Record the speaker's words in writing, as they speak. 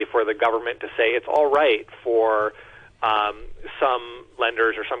for the government to say it's all right for some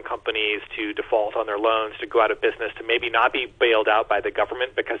lenders or some companies to default on their loans, to go out of business, to maybe not be bailed out by the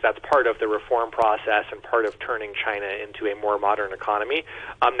government, because that's part of the reform process and part of turning China into a more modern economy.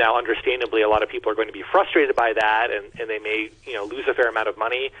 Now, understandably, a lot of people are going to be frustrated by that, and they may, lose a fair amount of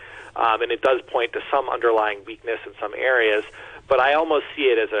money. And it does point to some underlying weakness in some areas. But I almost see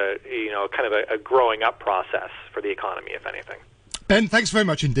it as kind of a growing up process for the economy, if anything. Ben, thanks very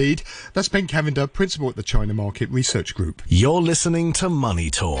much indeed. That's Ben Cavender, Principal at the China Market Research Group. You're listening to Money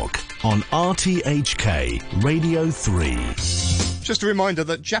Talk on RTHK Radio 3. Just a reminder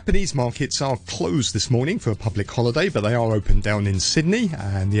that Japanese markets are closed this morning for a public holiday, but they are open down in Sydney,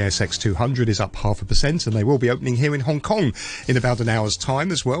 and the ASX 200 is up 0.5%, and they will be opening here in Hong Kong in about an hour's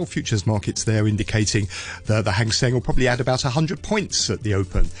time as well. Futures markets there indicating that the Hang Seng will probably add about 100 points at the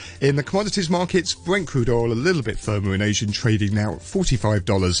open. In the commodities markets, Brent crude oil a little bit firmer in Asian trading now at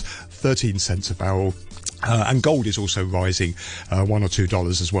 $45.13 a barrel. And gold is also rising $1 or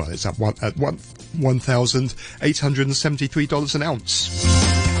 $2 as well. It's up at $1,873 an ounce.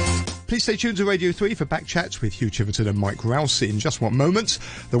 Please stay tuned to Radio 3 for Backchat with Hugh Chiverton and Mike Rouse in just one moment.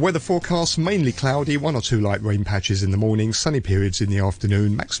 The weather forecast, mainly cloudy, 1 or 2 light rain patches in the morning, sunny periods in the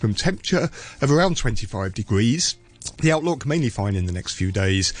afternoon, maximum temperature of around 25 degrees. The outlook mainly fine in the next few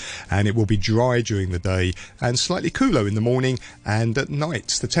days, and it will be dry during the day and slightly cooler in the morning and at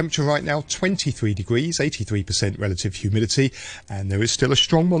night. The temperature right now 23 degrees, 83% relative humidity, and there is still a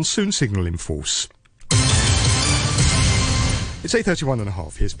strong monsoon signal in force. It's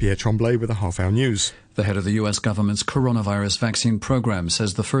 8:31:30. Here's Pierre Tremblay with a half-hour news. The head of the U.S. government's coronavirus vaccine program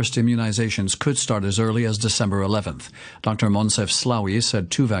says the first immunizations could start as early as December 11th. Dr. Monsef Slaoui said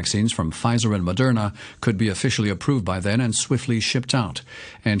 2 vaccines from Pfizer and Moderna could be officially approved by then and swiftly shipped out.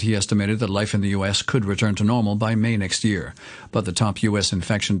 And he estimated that life in the U.S. could return to normal by May next year. But the top U.S.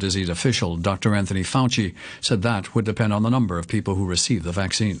 infection disease official, Dr. Anthony Fauci, said that would depend on the number of people who receive the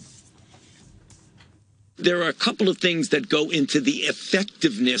vaccine. There are a couple of things that go into the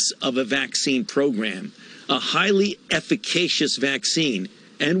effectiveness of a vaccine program. A highly efficacious vaccine,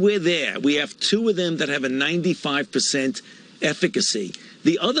 and we're there. We have 2 of them that have a 95% efficacy.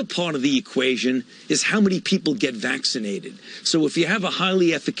 The other part of the equation is how many people get vaccinated. So if you have a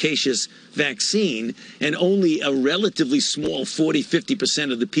highly efficacious vaccine and only a relatively small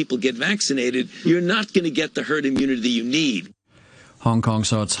 40-50% of the people get vaccinated, you're not going to get the herd immunity you need. Hong Kong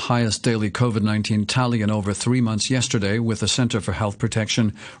saw its highest daily COVID-19 tally in over 3 months yesterday, with the Centre for Health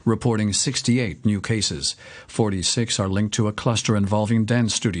Protection reporting 68 new cases. 46 are linked to a cluster involving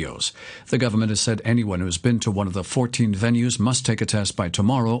dance studios. The government has said anyone who's been to one of the 14 venues must take a test by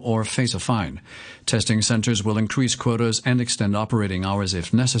tomorrow or face a fine. Testing centres will increase quotas and extend operating hours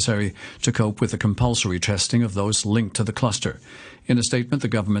if necessary to cope with the compulsory testing of those linked to the cluster. In a statement, the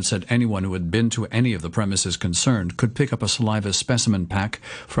government said anyone who had been to any of the premises concerned could pick up a saliva specimen pack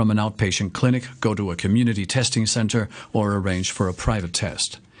from an outpatient clinic, go to a community testing centre, or arrange for a private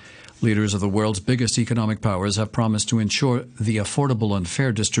test. Leaders of the world's biggest economic powers have promised to ensure the affordable and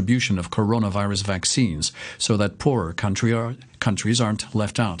fair distribution of coronavirus vaccines so that poorer countries aren't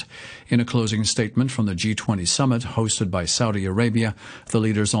left out. In a closing statement from the G20 summit hosted by Saudi Arabia, the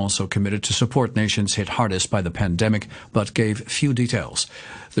leaders also committed to support nations hit hardest by the pandemic, but gave few details.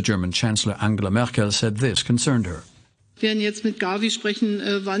 The German Chancellor Angela Merkel said this concerned her. We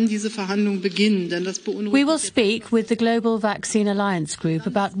will speak with the Global Vaccine Alliance Group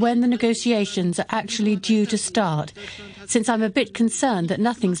about when the negotiations are actually due to start, since I'm a bit concerned that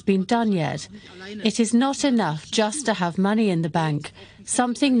nothing's been done yet. It is not enough just to have money in the bank.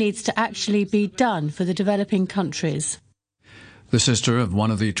 Something needs to actually be done for the developing countries. The sister of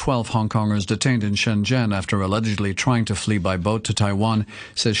one of the 12 Hong Kongers detained in Shenzhen after allegedly trying to flee by boat to Taiwan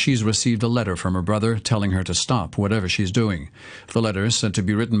says she's received a letter from her brother telling her to stop whatever she's doing. The letter, said to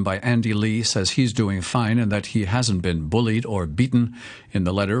be written by Andy Lee, says he's doing fine and that he hasn't been bullied or beaten. In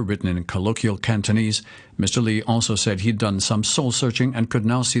the letter, written in colloquial Cantonese, Mr. Lee also said he'd done some soul-searching and could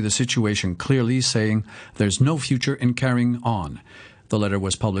now see the situation clearly, saying there's no future in carrying on. The letter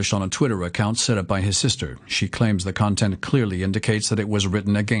was published on a Twitter account set up by his sister. She claims the content clearly indicates that it was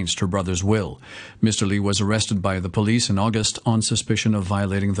written against her brother's will. Mr. Lee was arrested by the police in August on suspicion of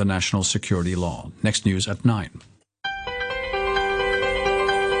violating the national security law. Next news at 9.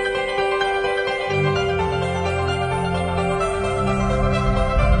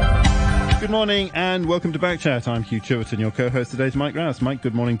 Good morning and welcome to Backchat. I'm Hugh Chiverton, your co-host. Today's Mike Rouse. Mike,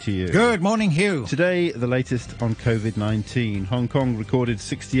 good morning to you. Good morning, Hugh. Today, the latest on COVID-19. Hong Kong recorded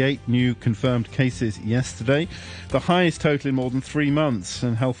 68 new confirmed cases yesterday, the highest total in more than 3 months,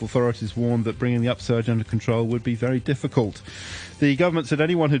 and health authorities warned that bringing the upsurge under control would be very difficult. The government said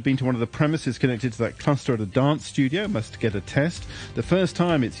anyone who'd been to one of the premises connected to that cluster at a dance studio must get a test. The first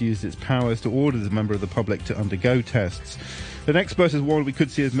time it's used its powers to order the member of the public to undergo tests. An expert has warned we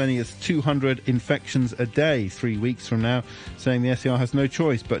could see as many as 200 infections a day 3 weeks from now, saying the SAR has no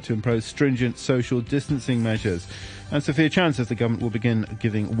choice but to impose stringent social distancing measures. And Sophia Chan says the government will begin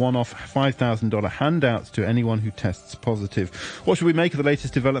giving one-off $5,000 handouts to anyone who tests positive. What should we make of the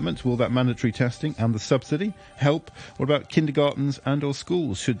latest developments? Will that mandatory testing and the subsidy help? What about kindergartens and or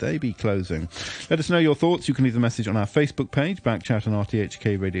schools? Should they be closing? Let us know your thoughts. You can leave a message on our Facebook page, Backchat on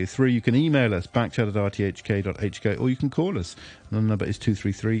RTHK Radio 3. You can email us, backchat@rthk.hk, or you can call us. And the number is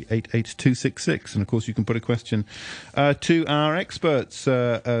 233-88266. And, of course, you can put a question to our experts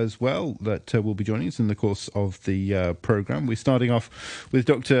as well that will be joining us in the course of the programme. We're starting off with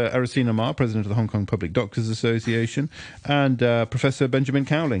Dr. Aracena Ma, President of the Hong Kong Public Doctors Association, and Professor Benjamin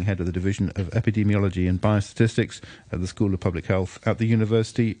Cowling, Head of the Division of Epidemiology and Biostatistics at the School of Public Health at the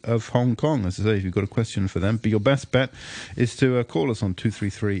University of Hong Kong. As I say, if you've got a question for them, but your best bet is to call us on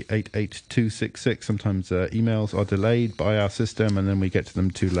 233-88266. Sometimes emails are delayed by our system, and then we get to them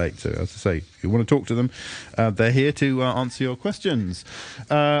too late. So, as I say, if you want to talk to them, they're here to answer your questions.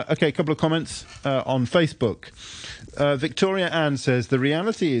 Okay, a couple of comments on Facebook. Victoria Ann says, the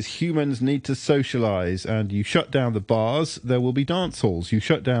reality is humans need to socialise, and you shut down the bars, there will be dance halls. You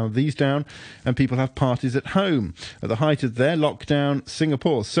shut these down, and people have parties at home. At the height of their lockdown,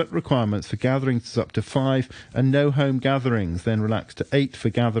 Singapore set requirements for gatherings up to 5 and no home gatherings, then relaxed to 8 for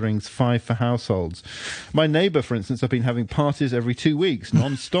gatherings, 5 for households. My neighbour, for instance, have been having parties every 2 weeks,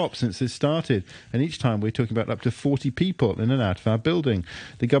 non-stop since this started, and each time we're talking about up to 40 people in and out of our building.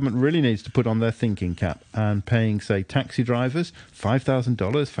 The government really needs to put on their thinking cap and paying, say, taxi drivers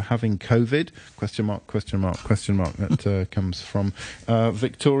 $5,000 for having COVID? Question mark, question mark, question mark. That comes from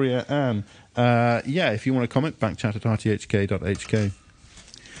Victoria Ann. If you want to comment, backchat@rthk.hk.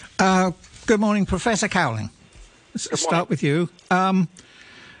 Good morning, Professor Cowling. Let's start with you. Ben,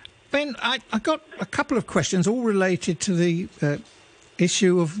 I got a couple of questions all related to the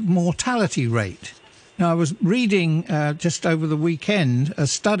issue of mortality rate. Now, I was reading just over the weekend a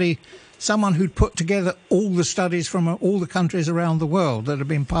study, someone who'd put together all the studies from all the countries around the world that have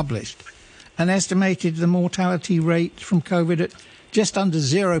been published and estimated the mortality rate from COVID at just under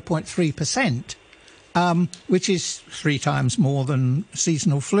 0.3%, which is 3 times more than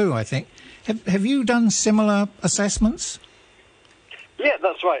seasonal flu, I think. Have you done similar assessments? Yeah,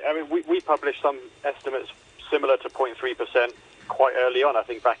 that's right. I mean, we published some estimates similar to 0.3% quite early on, I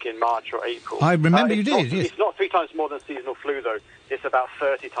think back in March or April. I remember you did, yes. It's not 3 times more than seasonal flu, though. It's about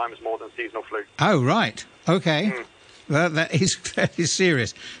 30 times more than seasonal flu. Oh, right. Okay. Well, that is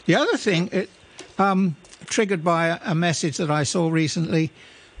serious. The other thing, triggered by a message that I saw recently,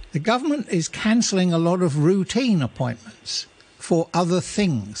 the government is cancelling a lot of routine appointments for other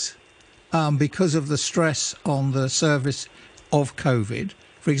things because of the stress on the service of COVID.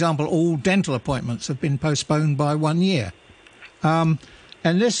 For example, all dental appointments have been postponed by 1 year. And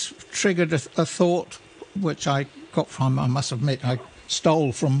this triggered a thought, which I got from, I must admit, I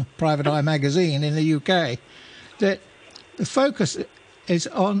stole from Private Eye magazine in the UK, that the focus is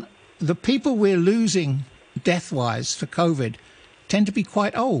on the people we're losing death-wise for COVID tend to be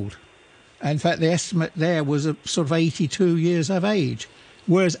quite old. In fact, the estimate there was a sort of 82 years of age,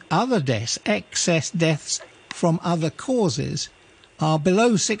 whereas other deaths, excess deaths from other causes, are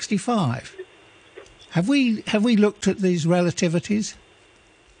below 65. Have we looked at these relativities?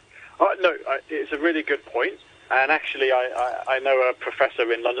 No, it's a really good point. And actually, I know a professor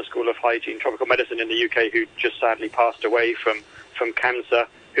in London School of Hygiene, Tropical Medicine in the UK who just sadly passed away from cancer,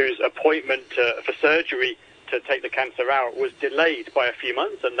 whose appointment for surgery to take the cancer out was delayed by a few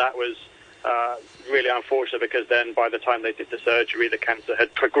months, and that was really unfortunate because then by the time they did the surgery, the cancer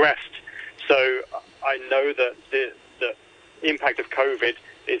had progressed. So I know that the impact of COVID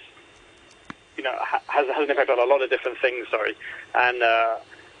is, has an impact on a lot of different things, and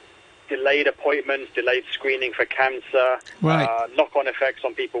delayed appointments, delayed screening for cancer, right. Knock-on effects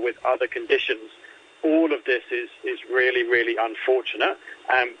on people with other conditions. All of this is really, really unfortunate,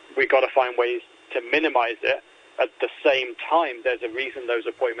 and we've got to find ways to minimize it. At the same time, there's a reason those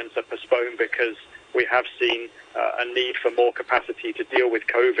appointments are postponed, because we have seen a need for more capacity to deal with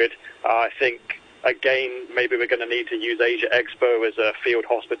COVID. I think, again, maybe we're going to need to use Asia Expo as a field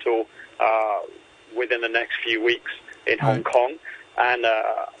hospital within the next few weeks in Hong Kong. And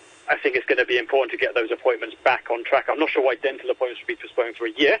I think it's going to be important to get those appointments back on track. I'm not sure why dental appointments should be postponed for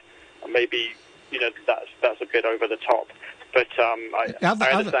a year. Maybe, that's a bit over the top. But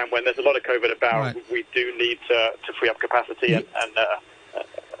I understand when there's a lot of COVID about, we do need to free up capacity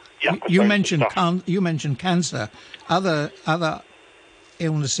You mentioned cancer. Other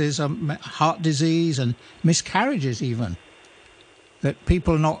illnesses, heart disease and miscarriages even. That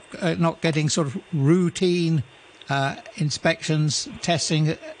people are not getting sort of routine inspections,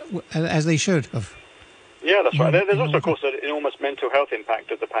 testing as they should have. Yeah, that's right. There's also, of course, an enormous mental health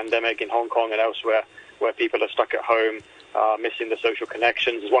impact of the pandemic in Hong Kong and elsewhere, where people are stuck at home, missing the social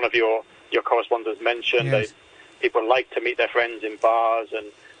connections. As one of your correspondents mentioned, people like to meet their friends in bars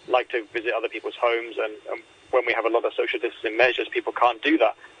and like to visit other people's homes. And when we have a lot of social distancing measures, people can't do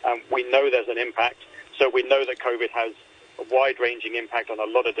that. We know there's an impact. So we know that COVID has a wide-ranging impact on a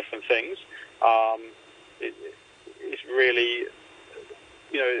lot of different things. It's really,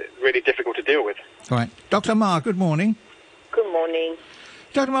 really difficult to deal with. All right. Dr. Ma, good morning. Good morning.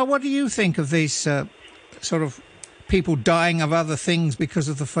 Dr. Ma, what do you think of these sort of people dying of other things because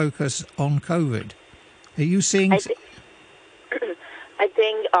of the focus on COVID? Are you seeing... I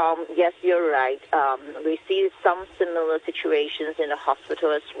think, yes, you're right. We see some similar situations in the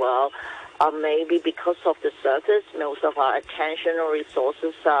hospital as well. Maybe because of the service, most of our attention or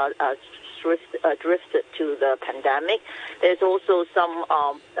resources are drifted to the pandemic. There's also some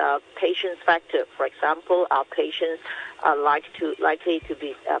patient factor. For example, our patients are likely to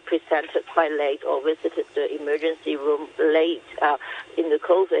be presented quite late or visited the emergency room late in the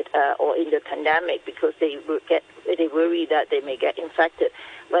COVID or in the pandemic because they worry that they may get infected.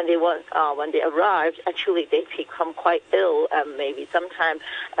 When they arrive, actually they become quite ill and maybe sometimes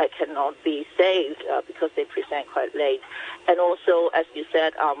cannot be saved because they present quite late. And also, as you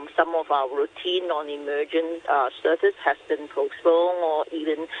said, some of our routine non-emergent service has been postponed or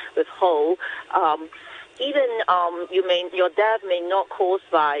even withheld. Even your death may not caused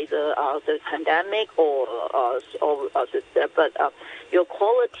by the pandemic but your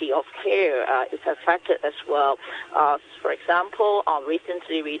quality of care is affected as well. For example,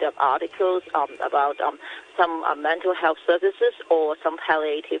 recently read up articles about some mental health services or some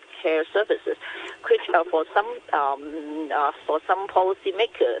palliative care services, which for some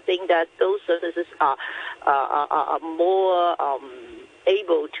policymakers think that those services are more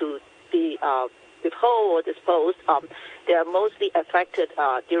able to be withhold or disposed. They are mostly affected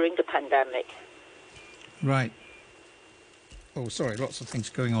during the pandemic. Right. Oh, sorry, lots of things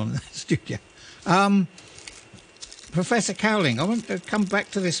going on in the studio. Professor Cowling, I want to come back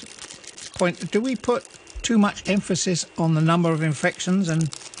to this point. Do we put too much emphasis on the number of infections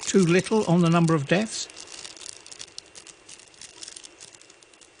and too little on the number of deaths?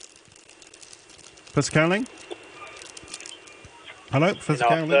 Professor Cowling? Hello, Professor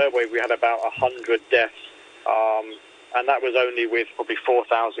Cowling? In our third wave, we had about 100 deaths, and that was only with probably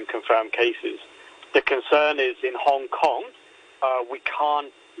 4,000 confirmed cases. The concern is in Hong Kong, we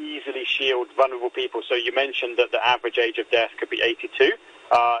can't easily shield vulnerable people. So you mentioned that the average age of death could be 82.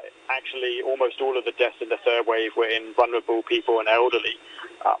 Actually, almost all of the deaths in the third wave were in vulnerable people and elderly.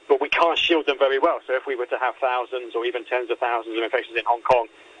 But we can't shield them very well. So if we were to have thousands or even tens of thousands of infections in Hong Kong,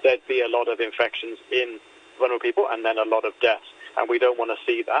 there'd be a lot of infections in vulnerable people and then a lot of deaths. And we don't want to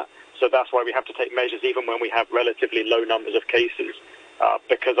see that. So that's why we have to take measures even when we have relatively low numbers of cases,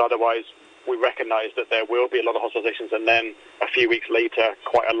 because otherwise we recognize that there will be a lot of hospitalizations and then a few weeks later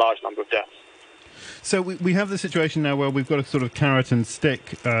quite a large number of deaths. So we have the situation now where we've got a sort of carrot and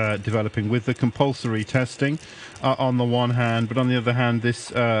stick developing with the compulsory testing on the one hand, but on the other hand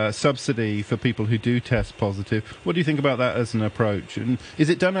this subsidy for people who do test positive. What do you think about that as an approach? And is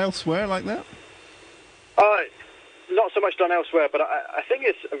it done elsewhere like that? Not so much done elsewhere, but I think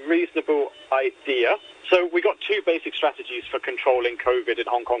it's a reasonable idea. So we got two basic strategies for controlling COVID in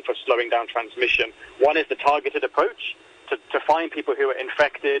Hong Kong for slowing down transmission. One is the targeted approach, to find people who are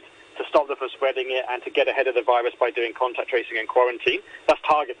infected, to stop them from spreading it, and to get ahead of the virus by doing contact tracing and quarantine. That's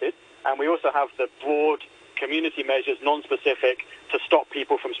targeted. And we also have the broad community measures, non-specific, to stop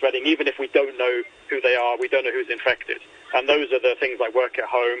people from spreading, even if we don't know who they are, we don't know who's infected. And those are the things like work at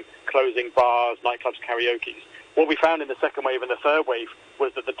home, closing bars, nightclubs, karaoke's. What we found in the second wave and the third wave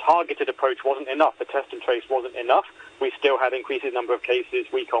was that the targeted approach wasn't enough. The test and trace wasn't enough. We still had increasing number of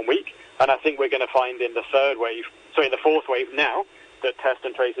cases week on week. And I think we're going to find in the fourth wave now, that test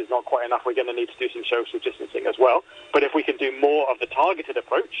and trace is not quite enough. We're going to need to do some social distancing as well. But if we can do more of the targeted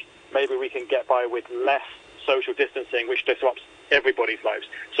approach, maybe we can get by with less social distancing, which disrupts everybody's lives.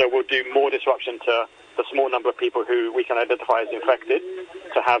 So we'll do more disruption to the small number of people who we can identify as infected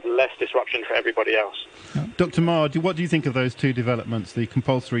to have less disruption for everybody else. Dr. Ma, what do you think of those two developments, the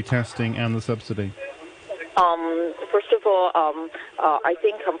compulsory testing and the subsidy? First of all, I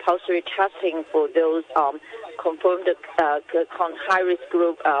think compulsory testing for those confirmed high-risk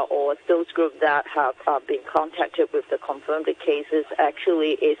group or those groups that have been contacted with the confirmed cases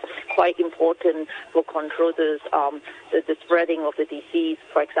actually is quite important for control the spreading of the disease.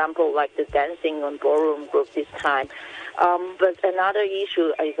 For example, like the dancing on ballroom group this time. But another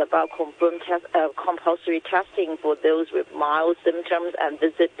issue is about compulsory testing for those with mild symptoms and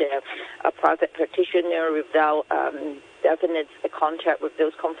visit their private practitioner without definite contact with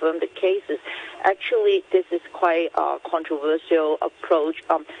those confirmed cases. Actually, this is quite a controversial approach,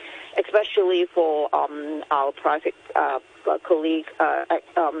 especially for our private colleagues.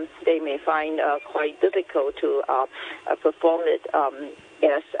 They may find quite difficult to perform it.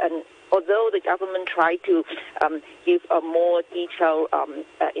 Yes, and although the government tried to give a more detailed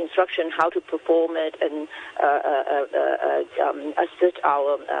instruction how to perform it and assist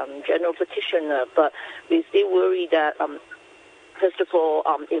our general practitioner, but we still worry that, first of all,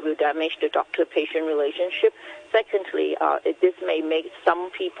 it will damage the doctor-patient relationship. Secondly, this may make some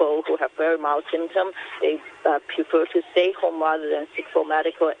people who have very mild symptoms, they prefer to stay home rather than seek for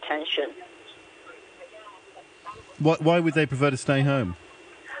medical attention. Why would they prefer to stay home?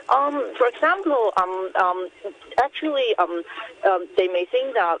 For example, actually, they may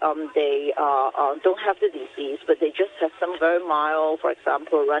think that they don't have the disease, but they just have some very mild, for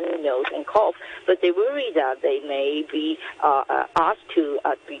example, runny nose and cough. But they worry that they may be asked to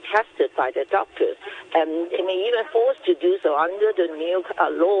be tested by their doctors, and they may even forced to do so under the new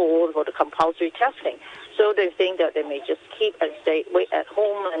law for the compulsory testing. So they think that they may just keep and wait at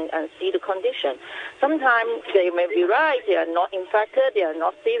home and see the condition. Sometimes they may be right, they are not infected, they are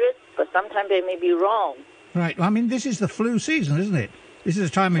not serious, but sometimes they may be wrong. Right. I mean, this is the flu season, isn't it? This is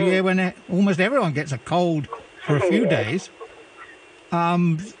a time of year when almost everyone gets a cold for a few days.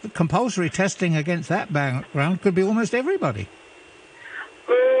 Compulsory testing against that background could be almost everybody.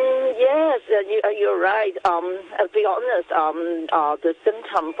 Yes, you're right. To be honest, the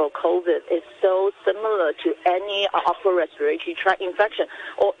symptom for COVID is so similar to any upper respiratory tract infection,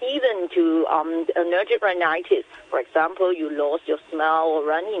 or even to allergic rhinitis. For example, you lost your smell or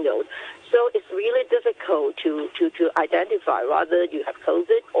runny nose. So it's really difficult to identify whether you have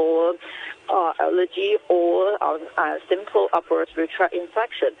COVID or allergy or simple upper respiratory tract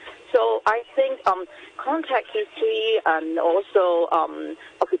infection. So I think contact history and also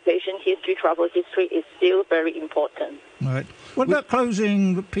occupation history, travel history is still very important. Right. What about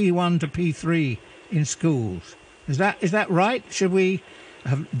closing P1 to P3 in schools? Is that right? Should we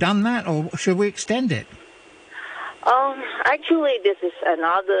have done that, or should we extend it? Actually, this is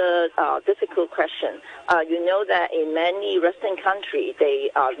another difficult question. You know that in many Western countries, they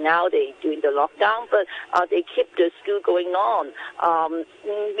doing the lockdown, but they keep the school going on.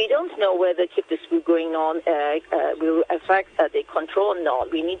 We don't know whether keep the school going on will affect the control or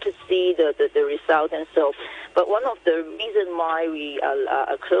not. We need to see the result and so. But one of the reasons why we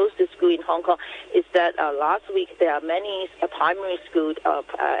closed the school in Hong Kong is that last week there are many primary schools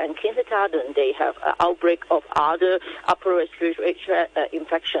and kindergarten. They have an outbreak of other upper respiratory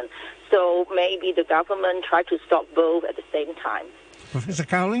infection. So maybe the government tried to stop both at the same time. Professor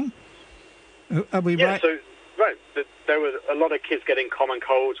Cowling? Are we right? So, right. There were a lot of kids getting common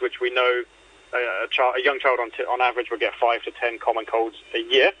colds, which we know a young child on average will get 5 to 10 common colds a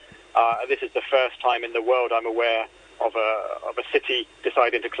year. This is the first time in the world I'm aware of a city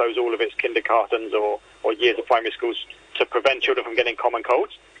deciding to close all of its kindergartens or years of primary schools to prevent children from getting common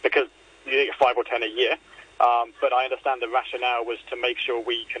colds, because you get 5 or 10 a year. But I understand the rationale was to make sure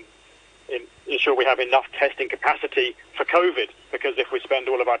we can ensure we have enough testing capacity for COVID, because if we spend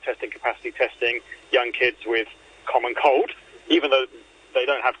all of our testing capacity testing young kids with common cold, even though they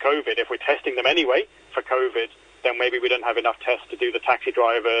don't have COVID, if we're testing them anyway for COVID, then maybe we don't have enough tests to do the taxi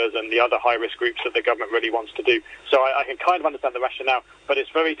drivers and the other high-risk groups that the government really wants to do. So I can kind of understand the rationale, but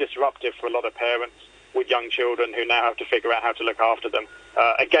it's very disruptive for a lot of parents with young children who now have to figure out how to look after them.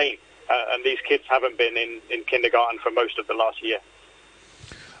 And these kids haven't been in kindergarten for most of the last year.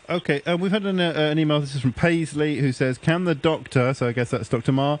 Okay, we've had an email. This is from Paisley, who says, can the doctor, so I guess that's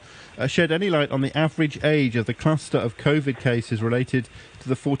Dr. Ma, shed any light on the average age of the cluster of COVID cases related to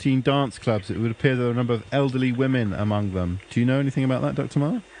the 14 dance clubs? It would appear there are a number of elderly women among them. Do you know anything about that, Dr.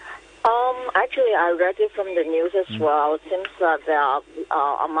 Ma? Actually, I read it from the news as well. It seems that there are,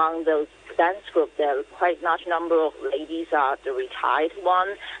 among those dance group, there are quite large number of ladies are the retired one.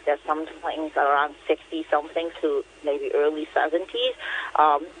 There's something around 60-something to maybe early 70s.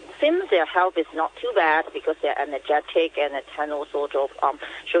 seems their health is not too bad because they're energetic and attend all sorts of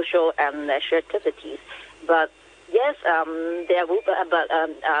social and leisure activities. But yes, there will. But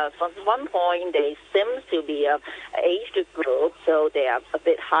from one point, they seem to be an aged group, so they are a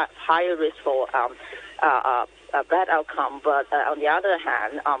bit higher risk for a bad outcome. But on the other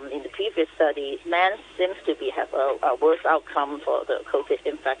hand, in the previous study, men seems to have a worse outcome for the COVID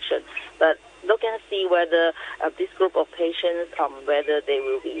infection. But look and see whether this group of patients, whether they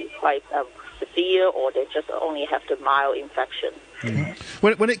will be quite severe or they just only have the mild infection.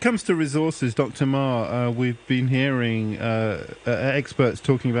 When it comes to resources, Dr. Ma, we've been hearing experts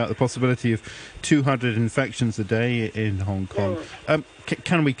talking about the possibility of 200 infections a day in Hong Kong.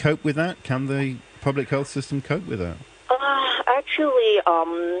 Can we cope with that? Can the public health system cope with that? Actually,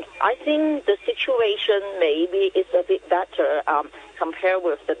 I think the situation maybe is a bit better compared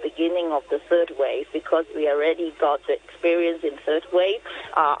with the beginning of the third wave because we already got the experience in third wave.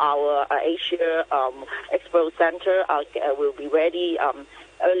 Our Asia Expo Center will be ready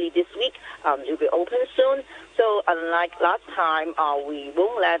early this week. It will be open soon. So unlike last time, we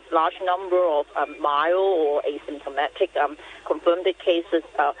won't let large number of mild or asymptomatic confirmed cases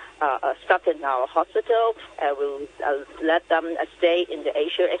stuck in our hospital. We'll let them stay in the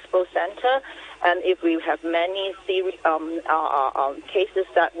Asia Expo Center. And if we have many serious cases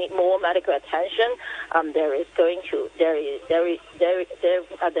that need more medical attention, there will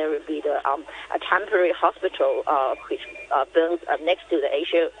be a temporary hospital which built next to the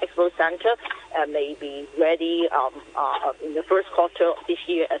Asia Expo Center and may be ready in the first quarter of this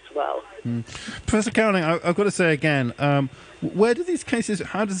year as well. Professor Cowling, I've got to say again, where do these cases,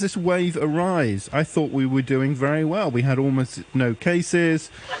 how does this wave arise? I thought we were doing very well. We had almost no cases.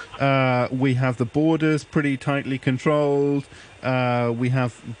 We have the borders pretty tightly controlled. We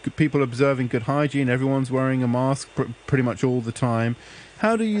have people observing good hygiene. Everyone's wearing a mask pretty much all the time.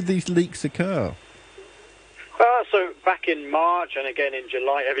 How do these leaks occur? So back in March and again in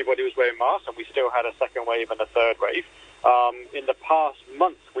July, everybody was wearing masks, and we still had a second wave and a third wave. In the past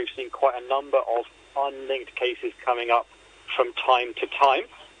month, we've seen quite a number of unlinked cases coming up from time to time.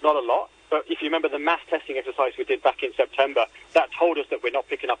 Not a lot, but if you remember the mass testing exercise we did back in September, that told us that we're not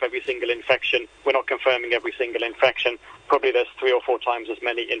picking up every single infection, we're not confirming every single infection. Probably there's 3 or 4 times as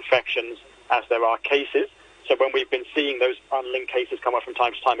many infections as there are cases. So when we've been seeing those unlinked cases come up from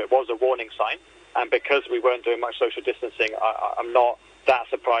time to time, it was a warning sign. And because we weren't doing much social distancing, I'm not that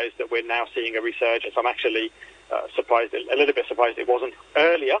surprised that we're now seeing a resurgence. I'm actually a little bit surprised it wasn't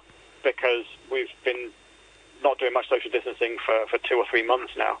earlier, because we've been not doing much social distancing for 2 or 3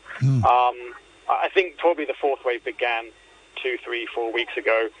 months now. I think probably the fourth wave began 2, 3, 4 weeks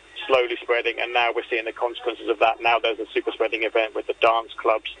ago, slowly spreading, and now we're seeing the consequences of that. Now there's a super spreading event with the dance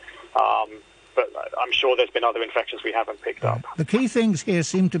clubs. But I'm sure there's been other infections we haven't picked up. The key things here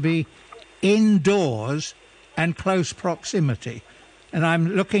seem to be indoors and close proximity. And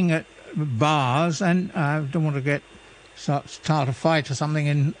I'm looking at bars, and I don't want to start a fight or something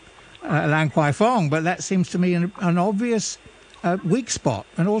in Lan Kwai Fong, but that seems to me an obvious weak spot.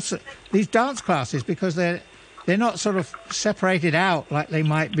 And also these dance classes, because they're not sort of separated out like they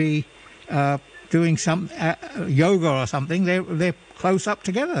might be doing some yoga or something. They're close up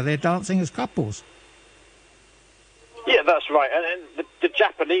together. They're dancing as couples. Yeah, that's right. And the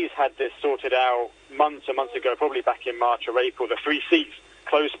Japanese had this sorted out months and months ago, probably back in March or April. The 3 Cs: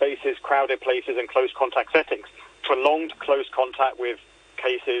 closed spaces, crowded places, and close contact settings. Prolonged close contact with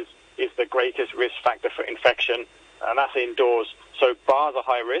cases is the greatest risk factor for infection, and that's indoors. So bars are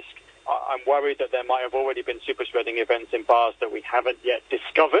high risk. I'm worried that there might have already been super spreading events in bars that we haven't yet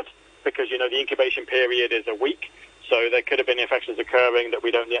discovered, because, the incubation period is a week. So there could have been infections occurring that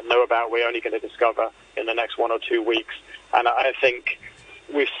we don't yet know about. We're only going to discover in the next 1 or 2 weeks. And I think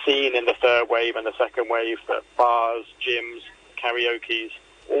we've seen in the third wave and the second wave that bars, gyms, karaoke's,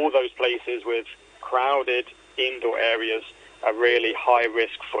 all those places with crowded indoor areas are really high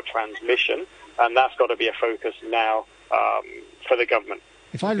risk for transmission. And that's got to be a focus now for the government.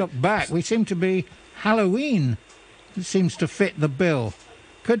 If I look back, we seem to be Halloween. It seems to fit the bill.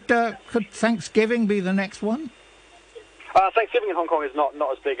 Could Thanksgiving be the next one? Thanksgiving in Hong Kong is not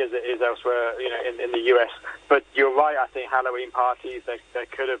as big as it is elsewhere, in the US. But you're right. I think Halloween parties, there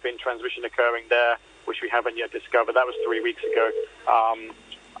could have been transmission occurring there, which we haven't yet discovered. That was 3 weeks ago.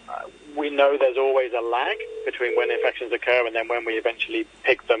 We know there's always a lag between when infections occur and then when we eventually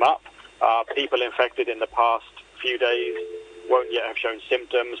pick them up. People infected in the past few days won't yet have shown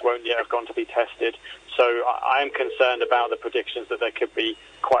symptoms, won't yet have gone to be tested. So I am concerned about the predictions that there could be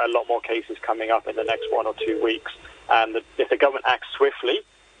quite a lot more cases coming up in the next 1 or 2 weeks. And if the government acts swiftly,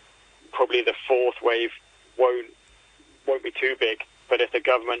 probably the fourth wave won't be too big. But if the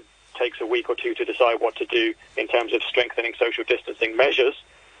government takes a week or two to decide what to do in terms of strengthening social distancing measures,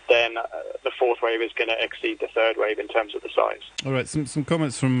 then the fourth wave is going to exceed the third wave in terms of the size. All right, some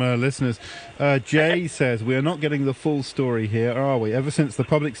comments from listeners. Jay says, we are not getting the full story here, are we? Ever since the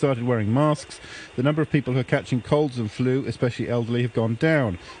public started wearing masks, the number of people who are catching colds and flu, especially elderly, have gone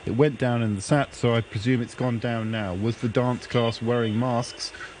down. It went down in the SAT, so I presume it's gone down now. Was the dance class wearing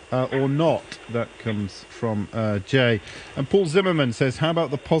masks or not? That comes from Jay. And Paul Zimmerman says, how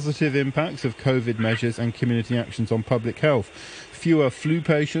about the positive impacts of COVID measures and community actions on public health? Fewer flu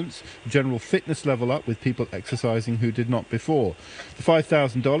patients, general fitness level up with people exercising who did not before. The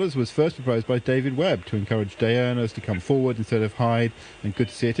 $5,000 was first proposed by David Webb to encourage day earners to come forward instead of hide, and good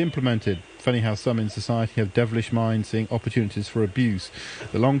to see it implemented. Funny how some in society have devilish minds seeing opportunities for abuse.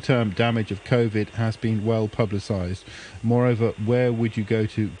 The long-term damage of COVID has been well publicised. Moreover, where would you go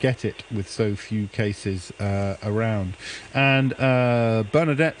to get it with so few cases around? And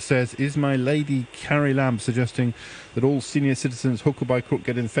Bernadette says, is my lady Carrie Lamb suggesting that all senior citizens, hook or by crook,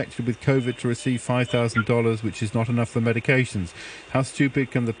 get infected with COVID to receive $5,000, which is not enough for medications? How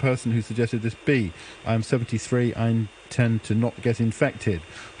stupid can the person who suggested this be? I'm 73, I intend to not get infected.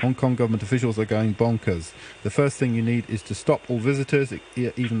 Hong Kong government officials are going bonkers. The first thing you need is to stop all visitors,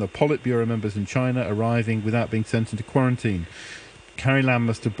 even the Politburo members in China, arriving without being sent into quarantine. Carrie Lam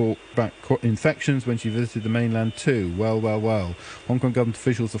must have brought back infections when she visited the mainland too. Well. Hong Kong government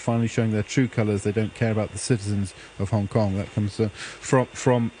officials are finally showing their true colours. They don't care about the citizens of Hong Kong. That comes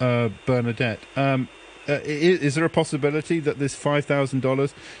from Bernadette. Is there a possibility that this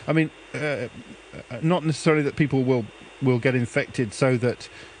 $5,000... I mean, not necessarily that people will get infected so that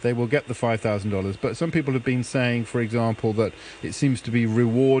they will get the $5,000, but some people have been saying, for example, that it seems to be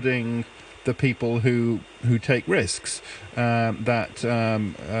rewarding the people who take risks, like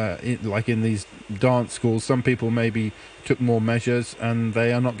in these dance schools, some people maybe took more measures and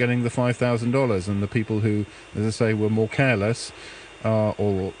they are not getting the $5,000, and the people who, as I say, were more careless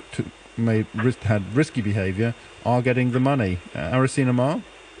or had risky behaviour are getting the money. Aracina Ma?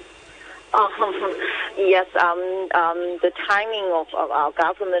 Yes, the timing of our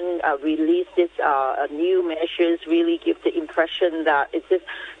government release this new measures really give the impression that it's just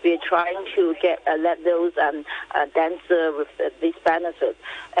we're trying to let those dancer with these benefits.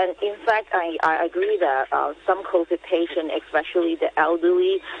 And in fact, I agree that some COVID patients, especially the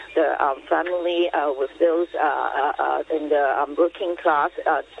elderly, the family with those in the working class,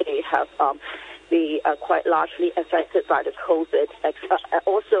 they have be quite largely affected by the COVID.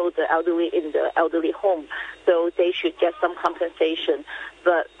 Also, the elderly in the elderly home, so they should get some compensation.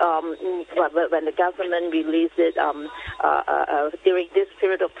 But when the government released it during this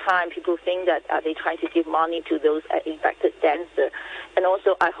period of time, people think that they try to give money to those infected dancers. And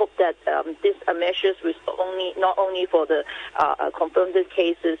also, I hope that these measures will not only for the confirmed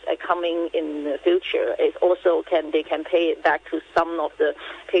cases coming in the future, it also they can pay it back to some of the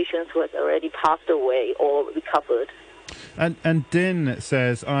patients who has already passed away or recovered. And Din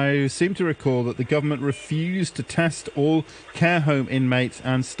says, I seem to recall that the government refused to test all care home inmates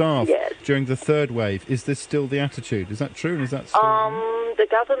and staff during the third wave. Is this still the attitude? Is that true? And is that still... The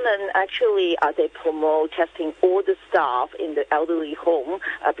government actually, they promote testing all the staff in the elderly home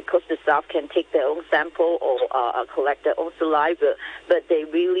because the staff can take their own sample or collect their own saliva. But they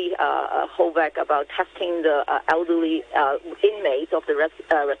really hold back about testing the elderly inmates of the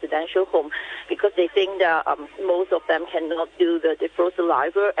residential home because they think that most of them cannot do the deferred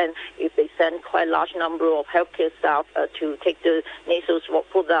saliva, and if they send quite a large number of healthcare staff to take the nasal swab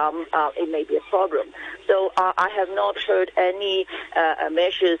for them, it may be a problem. So I have not heard any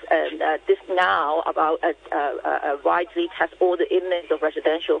measures this now about widely test all the inmates of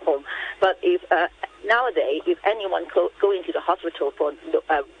residential home. But if nowadays, if anyone go into the hospital for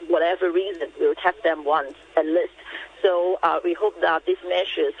whatever reason, we'll test them once at least. So we hope that these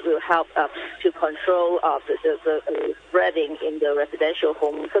measures will help to control the spreading in the residential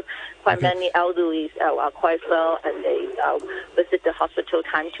home because quite many elderly are quite well and they visit the hospital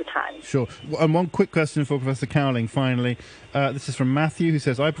time to time. Sure. And one quick question for Professor Cowling, finally. This is from Matthew, who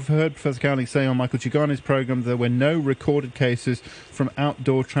says, I heard Professor Cowling say on Michael Chigani's programme there were no recorded cases from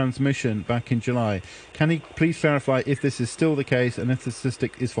outdoor transmission back in July. Can he please clarify if this is still the case and if the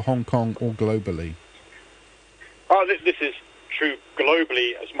statistic is for Hong Kong or globally? This is true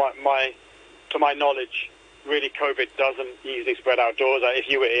globally. As to my knowledge, really COVID doesn't easily spread outdoors. If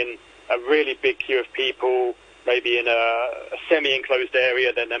you were in a really big queue of people, maybe in a semi-enclosed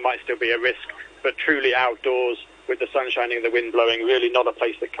area, then there might still be a risk. But truly outdoors, with the sun shining and the wind blowing, really not a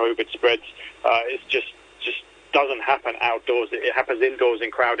place that COVID spreads. It's just doesn't happen outdoors. It happens indoors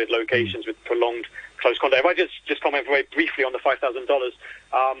in crowded locations with prolonged close contact. If I just comment very briefly on the $5,000,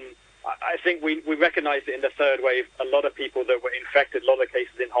 I think we recognized that in the third wave, a lot of people that were infected, a lot of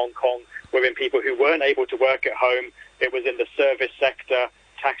cases in Hong Kong were in people who weren't able to work at home. It was in the service sector,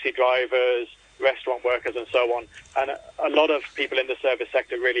 taxi drivers, restaurant workers, and so on. And a lot of people in the service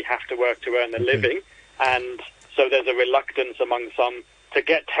sector really have to work to earn a living. And so there's a reluctance among some to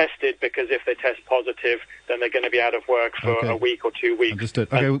get tested, because if they test positive, then they're going to be out of work for a week or 2 weeks. Understood.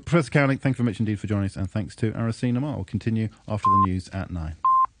 Okay, well, Professor Cowling, thank you very much indeed for joining us, and thanks to Aracena Ma. We'll continue after the news at 9.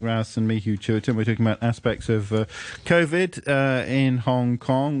 Rouse and me, Hugh Chilton. We're talking about aspects of COVID in Hong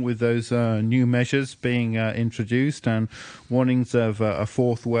Kong, with those new measures being introduced and warnings of a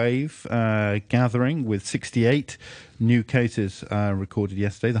fourth wave gathering, with 68 new cases recorded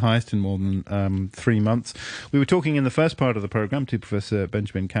yesterday, the highest in more than 3 months. We were talking in the first part of the programme to Professor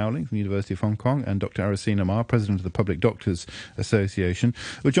Benjamin Cowling from the University of Hong Kong and Dr. Aracena Ma, President of the Public Doctors Association.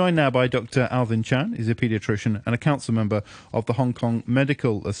 We're joined now by Dr. Alvin Chan. He's a paediatrician and a council member of the Hong Kong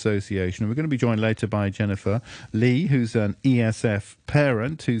Medical Association. And we're going to be joined later by Jennifer Lee, who's an ESF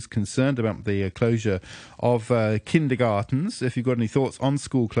parent who's concerned about the closure of kindergartens. If you've got any thoughts on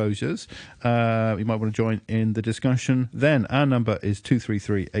school closures, you might want to join in the discussion then. Our number is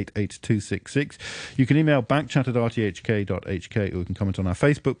 233-88266. You can email backchat@rthk.hk, or you can comment on our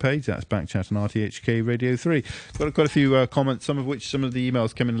Facebook page. That's Backchat and RTHK Radio 3. Got quite a few comments, some of the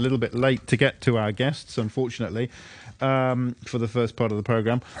emails came in a little bit late to get to our guests, unfortunately, for the first part of the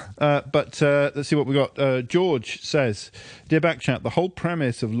programme. But let's see what we got. George says, "Dear Backchat, the whole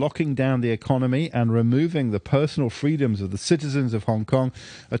premise of locking down the economy and removing the personal freedoms of the citizens of Hong Kong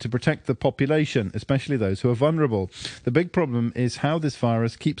are to protect the population, especially those who are vulnerable. The big problem is how this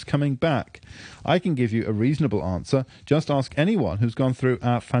virus keeps coming back. I can give you a reasonable answer. Just ask anyone who's gone through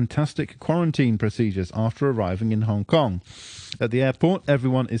our fantastic quarantine procedures after arriving in Hong Kong. At the airport,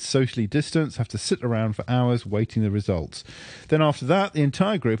 everyone is socially distanced, have to sit around for hours waiting the results. Then after that, the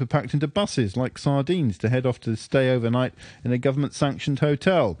entire group are packed into buses like sardines to head off to stay overnight in a government-sanctioned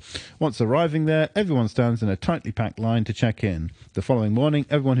hotel. Once arriving there, everyone stands in a tightly packed line to check in. The following morning,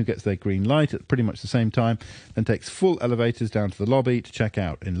 everyone who gets their green light at pretty much the same time then takes full elevators down to the lobby to check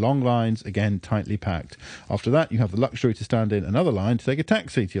out, in long lines, again tightly packed. After that, you have the luxury to stand in another line to take a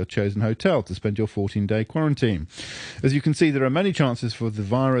taxi to your chosen hotel to spend your 14-day quarantine. As you can see, there are many chances for the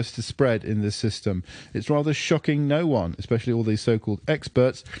virus to spread in this system. It's rather shocking no one, especially all these so-called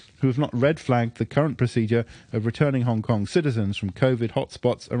experts, who have not red-flagged the current procedure of returning Hong Kong citizens from COVID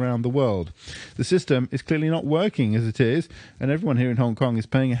hotspots around the world. The system is clearly not working as it is, and everyone here in Hong Kong is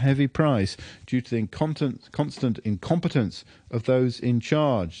paying a heavy price due to the constant incompetence of those in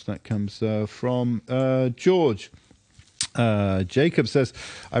charge." That comes from George. Jacob says,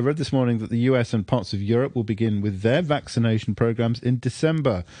 "I read this morning that the US and parts of Europe will begin with their vaccination programs in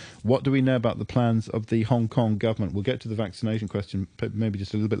December. What do we know about the plans of the Hong Kong government?" We'll get to the vaccination question maybe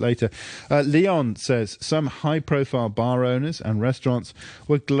just a little bit later. Leon says, "Some high-profile bar owners and restaurants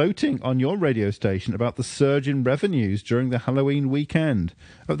were gloating on your radio station about the surge in revenues during the Halloween weekend.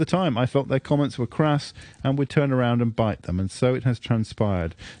 At the time, I felt their comments were crass and would turn around and bite them, and so it has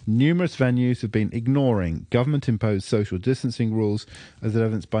transpired. Numerous venues have been ignoring government-imposed social distancing rules, as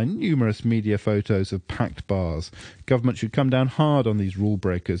evidenced by numerous media photos of packed bars. Government should come down hard on these rule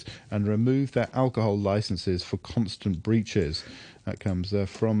breakers and remove their alcohol licences for constant breaches." That comes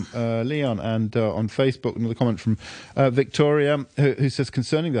from Leon. And on Facebook, another comment from Victoria, who says,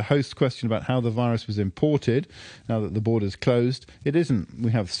 "Concerning the host question about how the virus was imported, now that the border's closed, it isn't.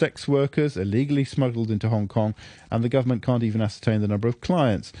 We have sex workers illegally smuggled into Hong Kong, and the government can't even ascertain the number of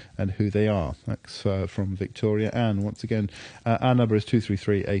clients and who they are." That's from Victoria. And once again, our number is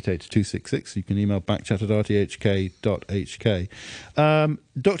 233-88266. You can email backchat@rthk.hk.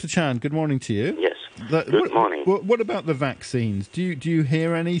 Dr. Chan, good morning to you. Yes. Good morning. What about the vaccines? Do you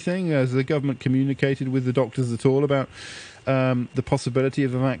hear anything? Has the government communicated with the doctors at all about the possibility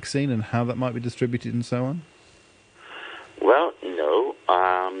of a vaccine and how that might be distributed and so on? Well, no.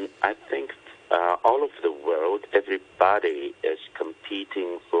 I think all over the world, everybody is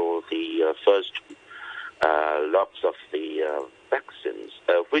competing for the first lots of the vaccines,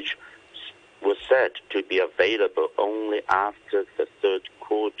 which was said to be available only after the third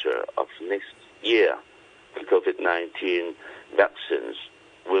quarter of next year. The COVID-19 vaccines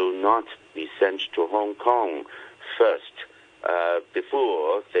will not be sent to Hong Kong first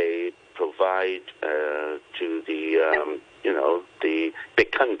before they provide to the the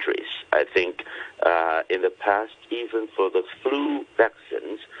big countries. I think in the past, even for the flu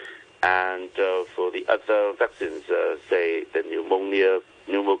vaccines and for the other vaccines, say the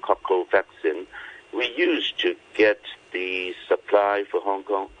pneumococcal vaccine, we used to get the supply for Hong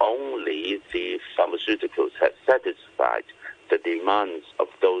Kong, only the pharmaceuticals had satisfied the demands of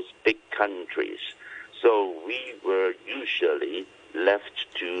those big countries. So we were usually left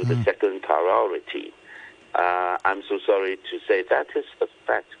to the second priority. I'm so sorry to say that is a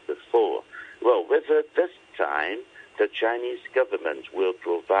fact before. Well, whether this time the Chinese government will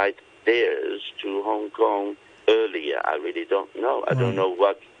provide theirs to Hong Kong earlier, I really don't know. I don't know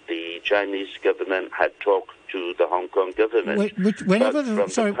what the Chinese government had talked to the Hong Kong government. Whenever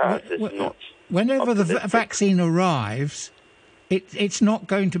the vaccine arrives, it's not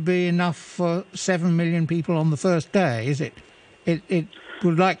going to be enough for 7 million people on the first day, is it? It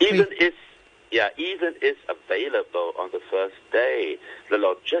would likely... Even if available on the first day, the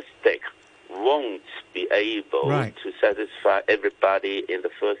logistic won't be able to satisfy everybody in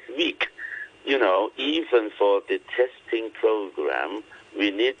the first week. You know, even for the testing program,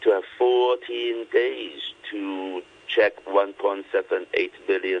 we need to have 14 days to check 1.78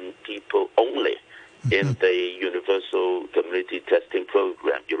 billion people only in the universal community testing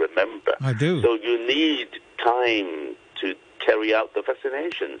program. You remember? I do. So you need time to carry out the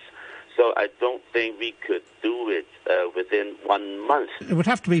vaccinations. So I don't think we could do it within 1 month. It would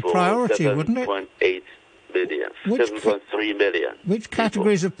have to be priority, wouldn't it? 7.8 million, 7.3 million. Which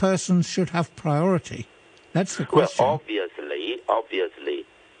categories of persons should have priority? That's the question. Well, obviously,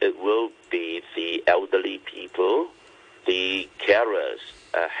 it will be the elderly people, the carers,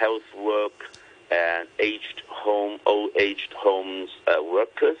 health work, and old aged homes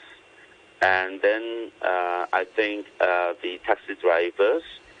workers, and then I think the taxi drivers,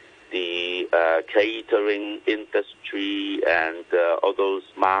 the catering industry, and all those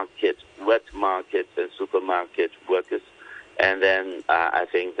wet markets and supermarket workers, and then I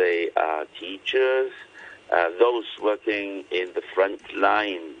think the teachers, those working in the front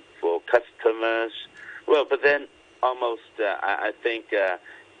line for customers. Well, but then almost I think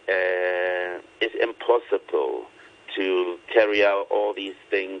it's impossible to carry out all these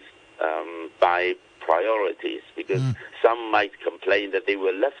things by priorities, because some might complain that they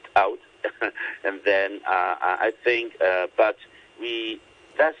were left out, and then I think, but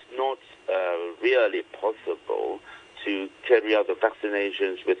that's not really possible to carry out the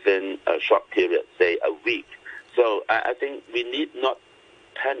vaccinations within a short period, say a week. So I think we need not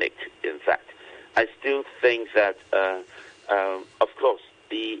panic, in fact. I still think that, of course,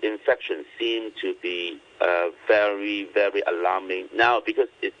 the infections seem to be very, very alarming now, because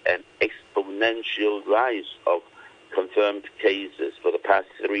it's an exponential rise of confirmed cases for the past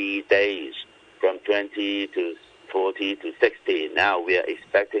 3 days, from 20 to 40 to 60. Now we are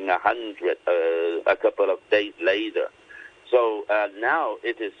expecting 100 a couple of days later. So now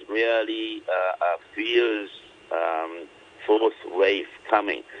it is really a fierce fourth wave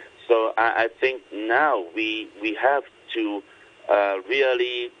coming. So I think now we have to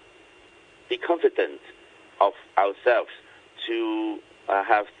really be confident of ourselves to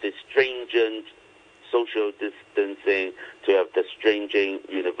have the stringent social distancing, to have the stringent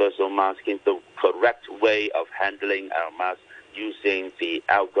universal masking, the correct way of handling our masks using the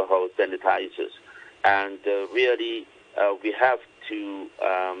alcohol sanitizers. And really, we have to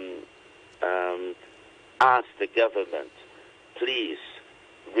ask the government, please,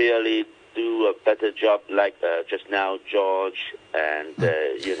 really do a better job, like just now George and,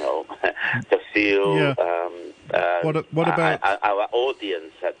 the field. Yeah. What about... Our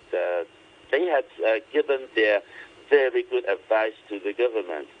audience had... they had given their very good advice to the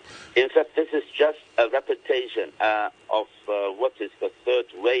government. In fact, this is just a repetition of what is the third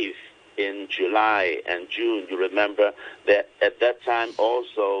wave in July and June. You remember that at that time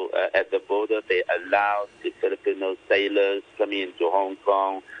also at the border they allowed the Filipino sailors coming into Hong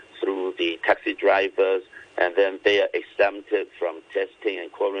Kong through the taxi drivers, and then they are exempted from testing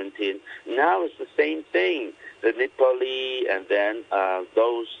and quarantine. Now it's the same thing. The Nepali, and then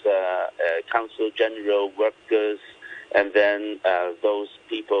those Council General workers, and then those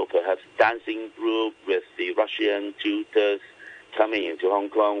people, perhaps dancing group with the Russian tutors coming into Hong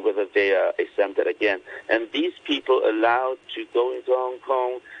Kong, whether they are exempted again. And these people allowed to go into Hong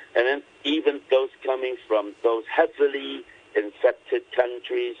Kong, and then even those coming from those heavily infected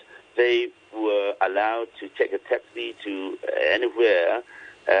countries, they were allowed to take a taxi to anywhere.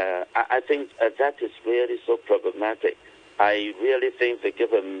 I think that is really so problematic. I really think the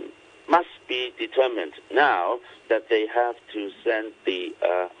government must be determined now that they have to send the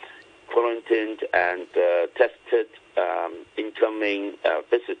quarantined and tested incoming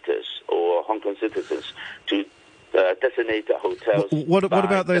visitors or Hong Kong citizens to designated hotels. What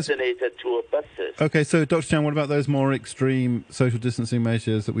about those designated tour buses? Okay, so Dr. Chan, what about those more extreme social distancing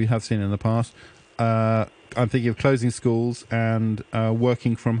measures that we have seen in the past? I'm thinking of closing schools and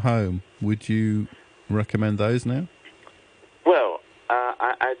working from home. Would you recommend those now? Well,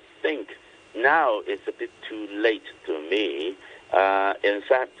 I think now it's a bit too late to me. In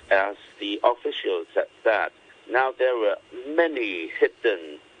fact, as the officials have said, now there were many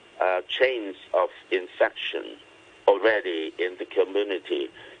hidden chains of infection already in the community.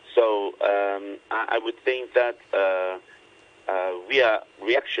 So I would think that we are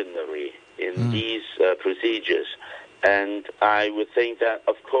reactionary in these procedures. And I would think that,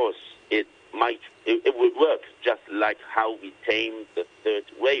 of course, it would work just like how we tamed the third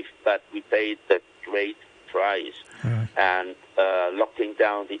wave, but we paid the great price and locking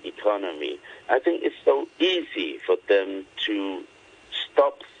down the economy. I think it's so easy for them to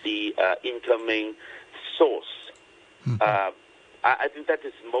stop the incoming source. I think that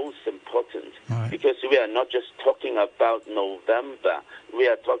is most important because we are not just talking about November. We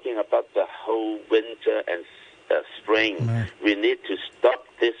are talking about the whole winter and spring. We need to stop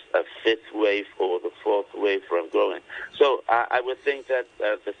this fifth wave or the fourth wave from growing. So I would think that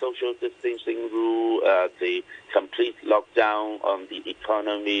the social distancing rule, the complete lockdown on the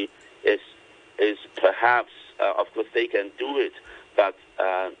economy is perhaps, of course, they can do it. But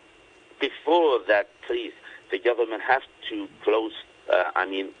before that, please, the government has to close,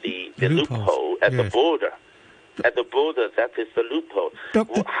 the loophole at the border. At the border, that is the loophole.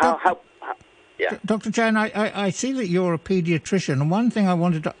 Dr. Chan, I see that you're a pediatrician, and one thing I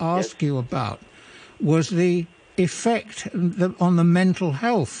wanted to ask you about was the effect on the mental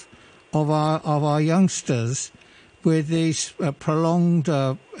health of our youngsters with these prolonged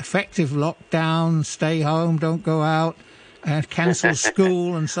effective lockdown, stay home, don't go out, and cancel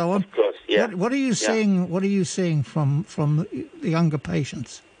school and so on. Of course, yeah. What are you seeing? What are you seeing from the younger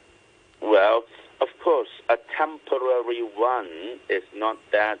patients? Well, of course, a temporary one is not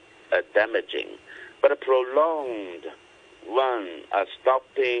that damaging, but a prolonged one,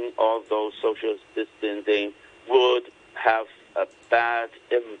 stopping all those social distancing would have a bad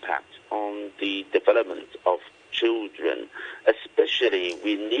impact on the development of children. Especially,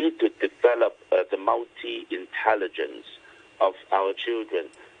 we need to develop the multi-intelligence of our children.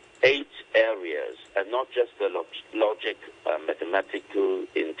 8 areas, and not just the logic, mathematical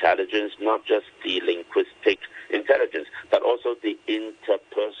intelligence, not just the linguistic intelligence, but also the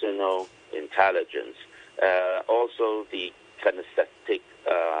interpersonal intelligence, also the kinesthetic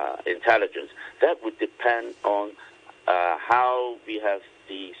intelligence. That would depend on how we have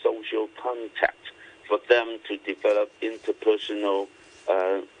the social contact for them to develop interpersonal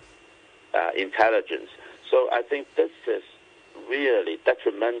intelligence. So I think this is really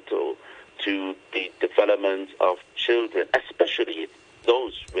detrimental to the development of children, especially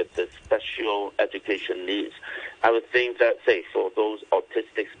those with the special education needs. I would think that, say, for those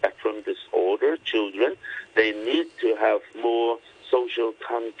autistic spectrum disorder children, they need to have more social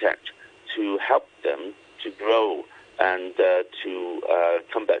contact to help them to grow and to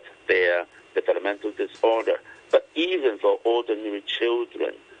combat their developmental disorder. But even for ordinary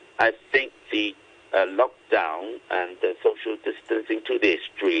children, I think the lockdown and the social distancing to the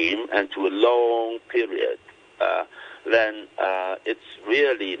extreme and to a long period, then it's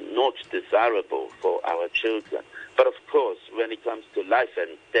really not desirable for our children. But of course, when it comes to life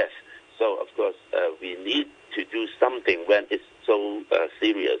and death, so of course we need to do something when it's so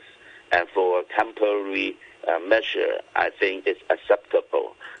serious. And for a temporary measure, I think it's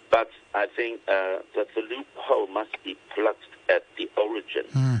acceptable. But I think that the loophole must be plugged at the origin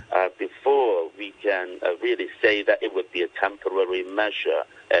before we can really say that it would be a temporary measure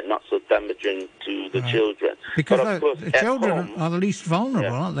and not so damaging to the children. Because but of course, the children are the least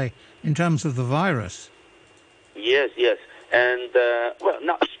vulnerable, aren't they, in terms of the virus? Yes. And,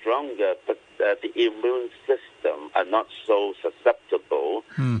 not stronger, but the immune system are not so susceptible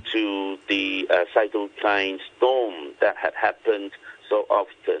to the cytokine storm that had happened so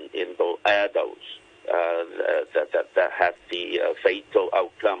often in those adults that have the fatal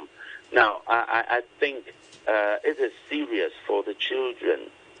outcome. Now, I think it is serious for the children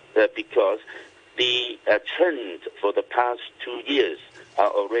because the trend for the past 2 years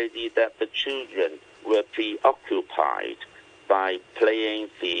are already that the children were preoccupied by playing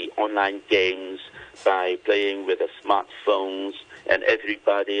the online games, by playing with the smartphones, and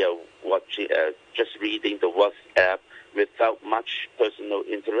everybody are watching, just reading the WhatsApp without much personal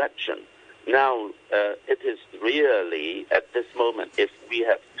interaction. Now, it is really, at this moment, if we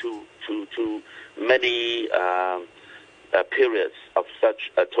have too many periods of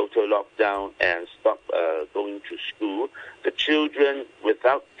such a total lockdown and stop going to school, the children,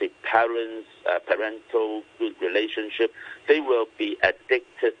 without the parents' parental good relationship, they will be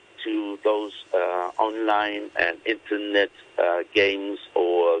addicted to those online and internet games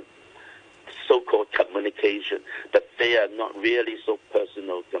or so-called communication, but they are not really so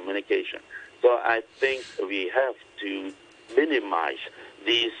personal communication. So I think we have to minimize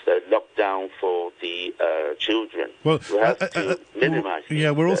these lockdown for the children. Well, we have to minimize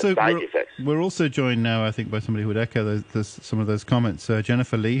side effects. We're also joined now, I think, by somebody who would echo some of those comments.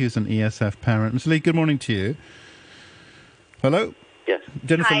 Jennifer Lee, who's an ESF parent. Ms. Lee, good morning to you. Hello? Yes.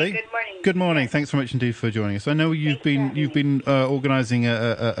 Jennifer Lee. Good morning. Good morning. Yes. Thanks very much indeed for joining us. I know you've been organising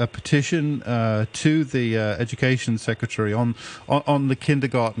a petition to the Education Secretary on the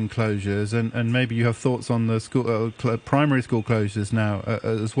kindergarten closures, and maybe you have thoughts on the school primary school closures now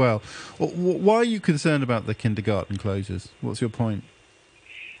as well. Why are you concerned about the kindergarten closures? What's your point?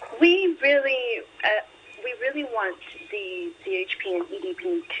 We really want the CHP and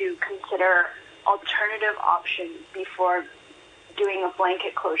EDP to consider alternative options before doing a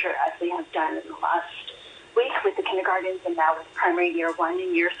blanket closure as they have done in the last week with the kindergartens and now with primary year 1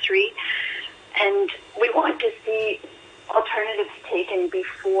 and year 3. And we want to see alternatives taken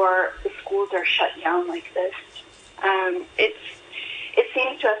before the schools are shut down like this. It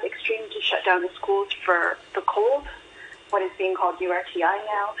seems to us extreme to shut down the schools for the cold, what is being called URTI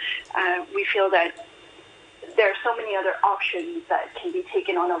now. We feel that there are so many other options that can be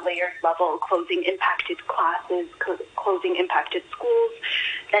taken on a layered level, closing impacted classes, closing impacted schools,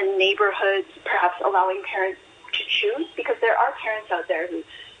 and neighborhoods, perhaps allowing parents to choose, because there are parents out there who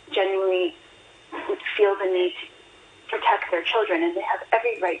genuinely feel the need to protect their children, and they have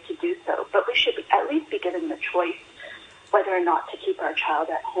every right to do so. But we should at least be given the choice whether or not to keep our child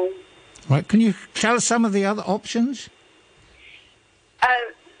at home. Right. Can you tell us some of the other options?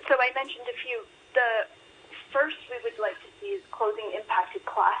 So I mentioned a few. The first we would like to see is closing impacted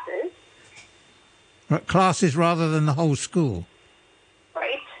classes. Right, classes rather than the whole school.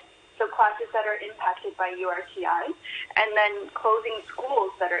 Right. So classes that are impacted by URTI, and then closing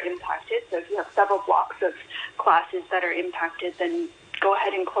schools that are impacted. So if you have several blocks of classes that are impacted, then go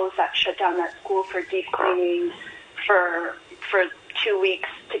ahead and close that, shut down that school for deep cleaning for 2 weeks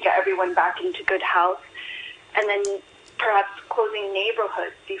to get everyone back into good health. And then perhaps closing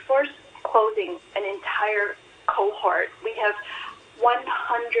neighborhoods before closing an entire cohort. We have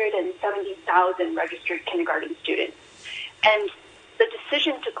 170,000 registered kindergarten students. And the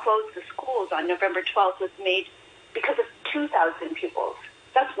decision to close the schools on November 12th was made because of 2,000 pupils.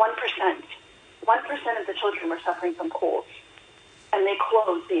 That's 1%. 1% of the children were suffering from colds. And they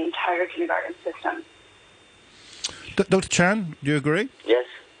closed the entire kindergarten system. Dr. Chan, do you agree? Yes.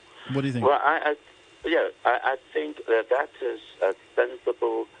 What do you think? Well, I think that is a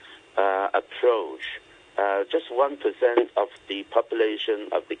sensible approach. Just 1% of the population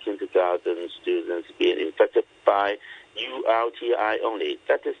of the kindergarten students being infected by URTI only.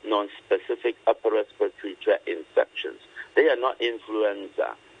 That is non-specific upper respiratory tract infections. They are not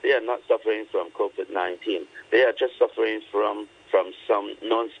influenza. They are not suffering from COVID-19. They are just suffering from some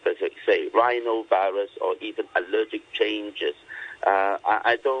non-specific, say, rhinovirus or even allergic changes.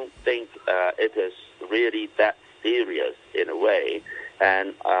 I don't think it is really that serious in a way.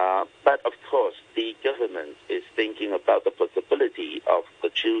 And but of course, the government is thinking about the possibility of the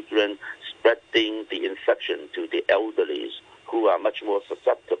children spreading the infection to the elderly who are much more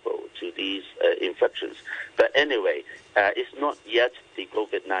susceptible to these infections. But anyway, it's not yet the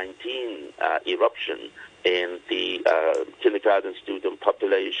COVID-19 eruption in the kindergarten student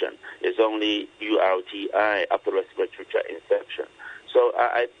population. It's only URTI, upper respiratory tract infection. So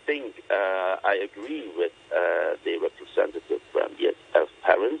I think I agree with the representative from ESF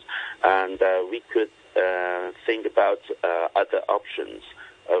parents, and we could think about other options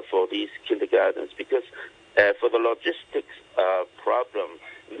for these kindergartens, because for the logistics problem,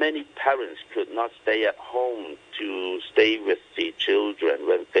 many parents could not stay at home to stay with the children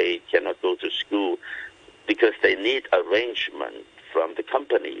when they cannot go to school, because they need arrangement from the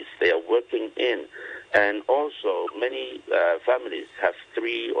companies they are working in. And also, many families have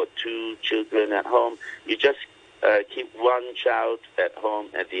 3 or 2 children at home. You just keep one child at home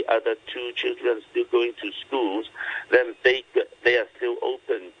and the other 2 children still going to schools, then they are still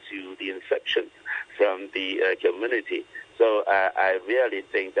open to the infection from the community. So I really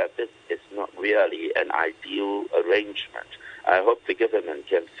think that this is not really an ideal arrangement. I hope the government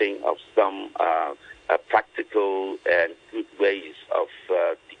can think of some practical and good ways of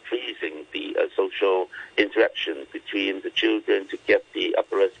decreasing the social interaction between the children to get the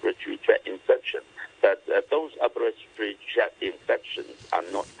upper respiratory tract infection. But those upper respiratory tract infections are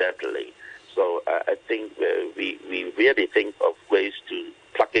not deadly. So I think we really think of ways to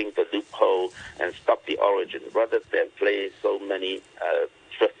plug in the loophole and stop the origin rather than play so many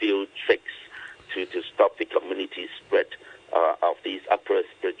extra few tricks to stop the community spread of these upper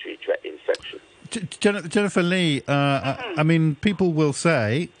respiratory tract infections. Jennifer Lee, I mean, people will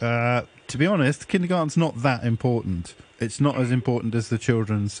say, to be honest, kindergarten's not that important. It's not as important as the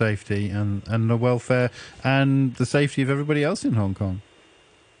children's safety and the welfare and the safety of everybody else in Hong Kong.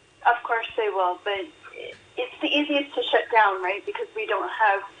 Of course they will, but it's the easiest to shut down, right? Because we don't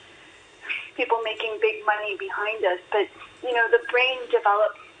have people making big money behind us. But, you know, the brain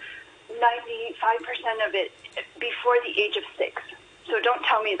develops 95% of it before the age of 6. So don't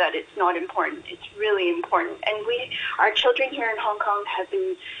tell me that it's not important. It's really important. And our children here in Hong Kong have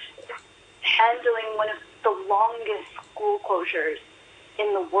been handling one of the longest school closures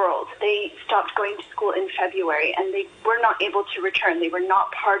in the world. They stopped going to school in February, and they were not able to return. They were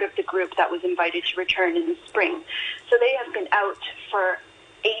not part of the group that was invited to return in the spring. So they have been out for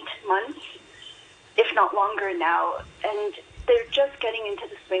 8 months, if not longer now, and they're just getting into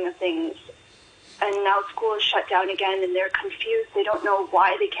the swing of things. And now school is shut down again, and they're confused. They don't know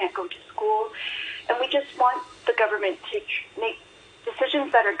why they can't go to school. And we just want the government to make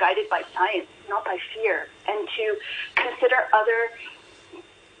decisions that are guided by science, not by fear, and to consider other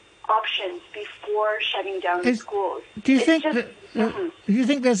options before shutting down the schools. Do you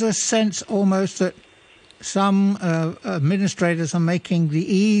think there's a sense almost that some administrators are making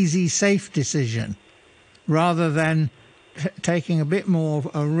the easy, safe decision rather than taking a bit more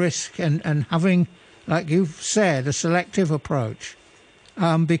of a risk and having, like you've said, a selective approach?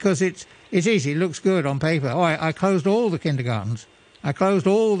 Because it's easy, it looks good on paper. I closed all the kindergartens. I closed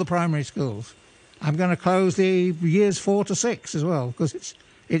all the primary schools. I'm going to close the years 4 to 6 as well, because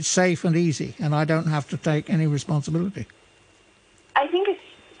it's safe and easy, and I don't have to take any responsibility. I think it's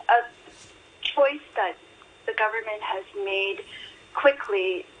a choice that the government has made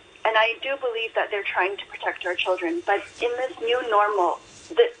quickly, and I do believe that they're trying to protect our children. But in this new normal,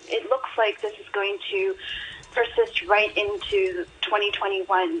 it looks like this is going to persist right into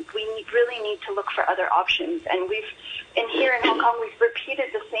 2021. We really need to look for other options. And here in Hong Kong, we've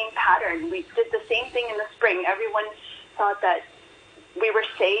repeated the same pattern. We did the same thing in the spring. Everyone thought that we were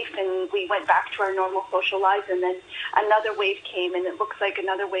safe and we went back to our normal social lives, and then another wave came, and it looks like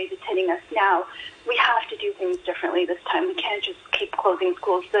another wave is hitting us now. We have to do things differently this time. We can't just keep closing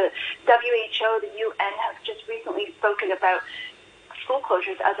schools. The WHO, the UN have just recently spoken about school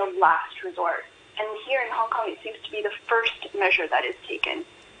closures as a last resort. And here in Hong Kong, it seems to be the first measure that is taken.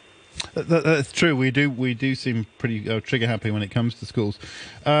 That's true. We do seem pretty trigger happy when it comes to schools.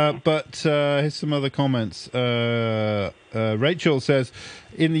 But here's some other comments. Rachel says,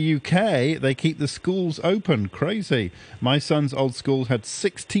 in the UK, they keep the schools open. Crazy. My son's old school had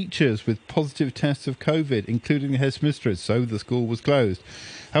 6 teachers with positive tests of COVID, including the headmistress, so the school was closed.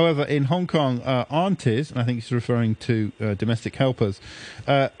 However, in Hong Kong, aunties, and I think he's referring to domestic helpers,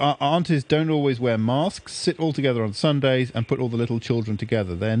 aunties don't always wear masks, sit all together on Sundays and put all the little children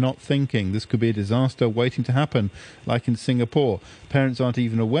together. They're not thinking this could be a disaster waiting to happen, like in Singapore. Parents aren't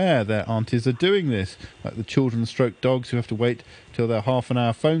even aware their aunties are doing this, like the children stroke dogs who have to wait till their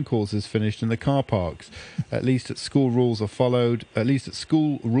half-an-hour phone calls is finished in the car parks. At least school rules are followed, and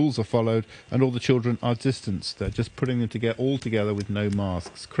all the children are distanced. They're just putting them all together with no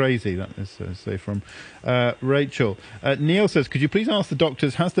masks. Crazy, that is say from Rachel. Neil says, could you please ask the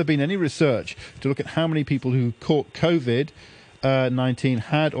doctors, has there been any research to look at how many people who caught COVID-19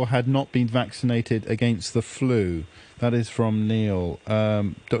 had or had not been vaccinated against the flu? That is from Neil.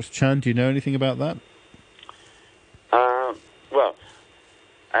 Dr. Chan, do you know anything about that?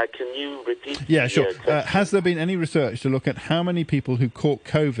 Can you repeat? Yeah, sure. Has there been any research to look at how many people who caught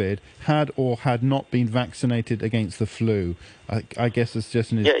COVID had or had not been vaccinated against the flu? I guess the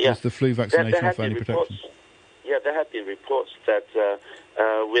suggestion is the flu vaccination offer any protection? Yeah, there have been reports that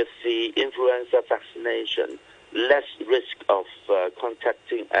with the influenza vaccination, less risk of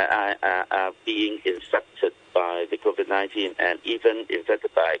being infected by the COVID-19, and even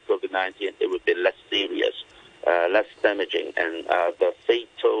infected by COVID-19, it would be less serious. Less damaging, and the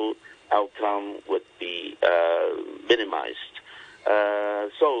fatal outcome would be minimized.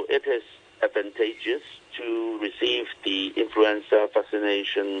 So it is advantageous to receive the influenza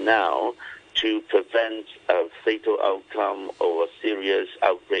vaccination now to prevent a fatal outcome or a serious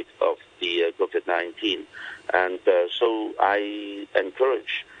outbreak of the COVID-19. And so I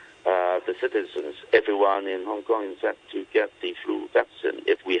encourage the citizens, everyone in Hong Kong, in fact, to get the flu vaccine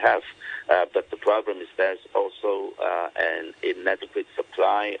if we have. But the problem is there's also an inadequate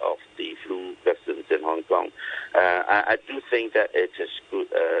supply of the flu vaccines in Hong Kong. I do think that it is good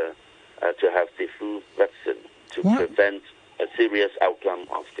to have the flu vaccine to prevent a serious outcome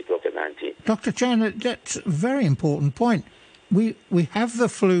of the COVID-19. Dr. Chan, that's a very important point. we have the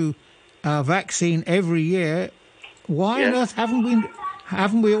flu vaccine every year. Why on earth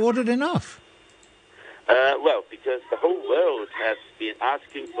haven't we ordered enough? Well, because the whole world has been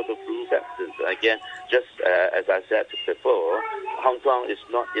asking for the flu vaccines. Again, just as I said before, Hong Kong is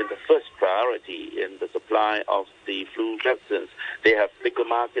not in the first priority in the supply of the flu vaccines. They have bigger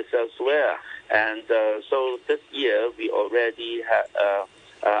markets elsewhere. And so this year, we already have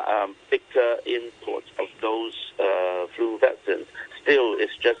bigger imports of those flu vaccines. Still,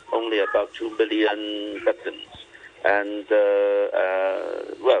 it's just only about 2 million vaccines. And,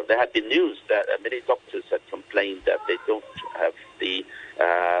 well, there have been news that many doctors have complained that they don't have the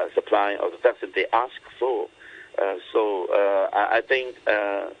supply of the vaccine they ask for. So I think,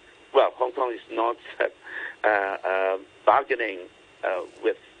 well, Hong Kong is not bargaining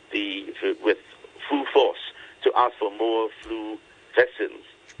with full force to ask for more flu vaccines.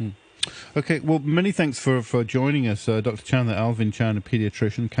 Okay, well, many thanks for joining us, Dr. Chan, Alvin Chan, a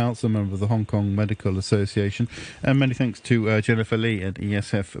paediatrician, council member of the Hong Kong Medical Association, and many thanks to Jennifer Lee, an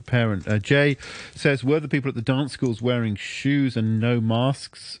ESF parent. Jay says, were the people at the dance schools wearing shoes and no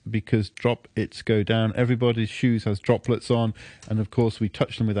masks because droplets go down? Everybody's shoes has droplets on, and of course we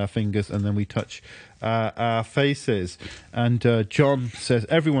touch them with our fingers, and then we touch our faces. And John says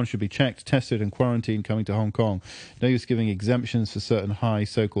everyone should be checked, tested and quarantined coming to Hong Kong. No use giving exemptions for certain high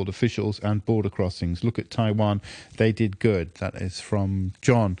so-called officials and border crossings. Look at Taiwan. They did good. That is from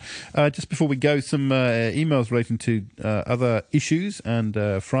John. Just before we go, some emails relating to other issues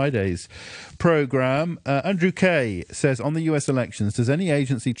and Friday's programme. Andrew Kay says, on the US elections, does any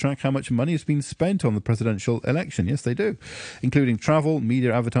agency track how much money has been spent on the presidential election? Yes, they do, including travel,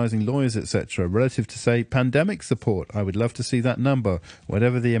 media advertising, lawyers, etc. Relative to, say, pandemic support, I would love to see that number.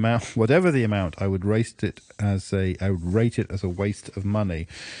 Whatever the amount, I would rate it as a waste of money.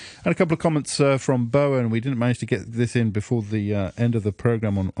 And a couple of comments from Bowen. We didn't manage to get this in before the end of the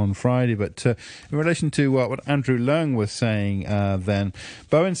programme on Friday, but in relation to what Andrew Leung was saying then,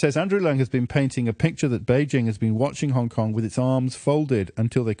 Bowen says Andrew Leung has been painting a picture that Beijing has been watching Hong Kong with its arms folded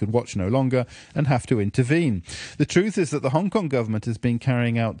until they could watch no longer and have to intervene. The truth is that the Hong Kong government has been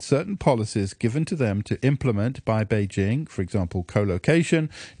carrying out certain policies given to them to implement by Beijing, for example, co-location,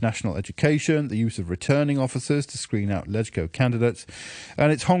 national education, the use of returning officers to screen out LegCo candidates,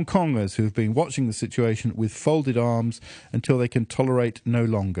 and it's Hong Kongers who have been watching the situation with folded arms until they can tolerate no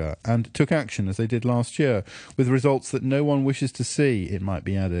longer, and took action as they did last year, with results that no one wishes to see, it might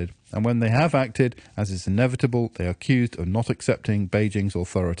be added. And when they have acted, as is inevitable, they are accused of not accepting Beijing's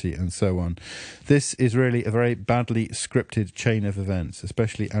authority and so on. This is really a very badly scripted chain of events,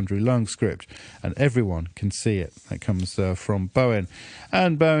 especially Andrew Leung's script, and everyone can see it. That comes from Bowen.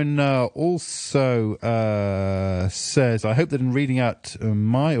 And Bowen also says, I hope that in reading out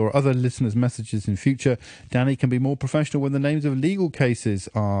my or other listeners' messages in future, Danny can be more professional when the names of legal cases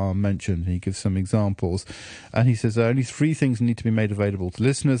are mentioned. He gives some examples. And he says only 3 things need to be made available to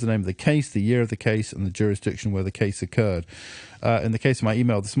listeners: the name of the case, the year of the case, and the jurisdiction where the case occurred. In the case of my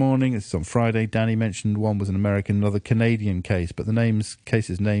email this morning, this is on Friday, Danny mentioned one was an American, another Canadian case, but the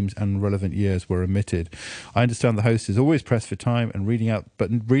cases' names and relevant years were omitted. I understand the host is always pressed for time, and reading out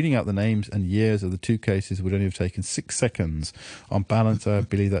the names and years of the 2 cases would only have taken 6 seconds. On balance, I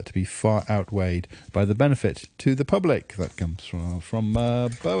believe that to be far outweighed by the benefit to the public. That comes from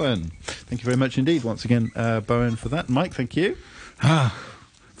Bowen. Thank you very much indeed, once again, Bowen, for that. Mike, thank you.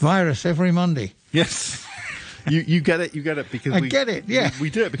 Virus every Monday. Yes. You get it because I get it, yeah.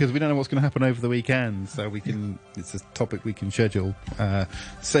 We do it because we don't know what's going to happen over the weekend, so we can. It's a topic we can schedule,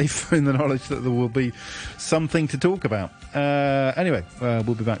 safe in the knowledge that there will be something to talk about. Anyway,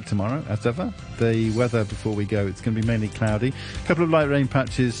 we'll be back tomorrow as ever. The weather before we go, it's going to be mainly cloudy. A couple of light rain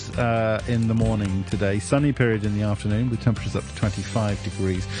patches in the morning today. Sunny period in the afternoon with temperatures up to 25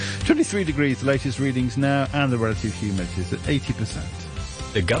 degrees. 23 degrees, the latest readings now, and the relative humidity is at 80%.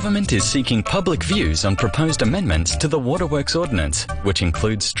 The government is seeking public views on proposed amendments to the Waterworks Ordinance, which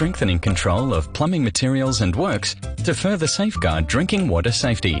includes strengthening control of plumbing materials and works to further safeguard drinking water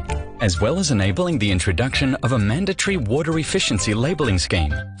safety, as well as enabling the introduction of a mandatory water efficiency labelling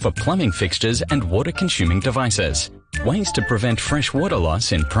scheme for plumbing fixtures and water-consuming devices. Ways to prevent fresh water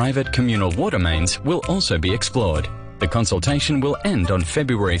loss in private communal water mains will also be explored. The consultation will end on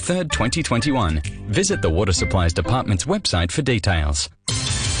February 3rd, 2021. Visit the Water Supplies Department's website for details.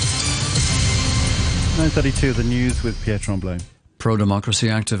 9:32, the news with Pierre Tremblay. Pro-democracy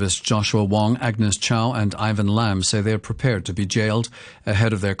activists Joshua Wong, Agnes Chow and Ivan Lam say they are prepared to be jailed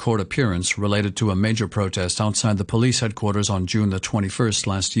ahead of their court appearance related to a major protest outside the police headquarters on June the 21st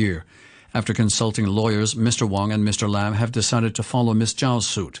last year. After consulting lawyers, Mr. Wong and Mr. Lam have decided to follow Ms. Zhao's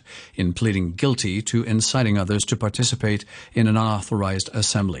suit in pleading guilty to inciting others to participate in an unauthorized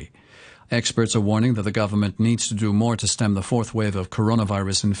assembly. Experts are warning that the government needs to do more to stem the fourth wave of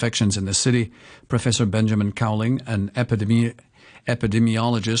coronavirus infections in the city. Professor Benjamin Cowling, an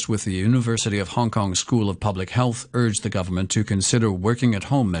epidemiologist with the University of Hong Kong School of Public Health, urged the government to consider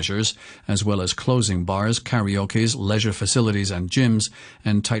working-at-home measures, as well as closing bars, karaokes, leisure facilities and gyms,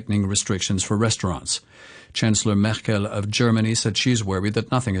 and tightening restrictions for restaurants. Chancellor Merkel of Germany said she's worried that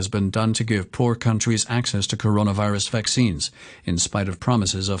nothing has been done to give poor countries access to coronavirus vaccines, in spite of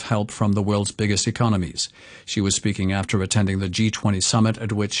promises of help from the world's biggest economies. She was speaking after attending the G20 summit,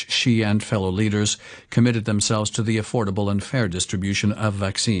 at which she and fellow leaders committed themselves to the affordable and fair distribution of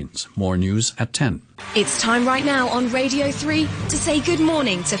vaccines. More news at 10. It's time right now on Radio 3 to say good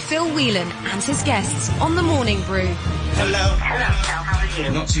morning to Phil Whelan and his guests on The Morning Brew. Hello. Hello, Phil. How are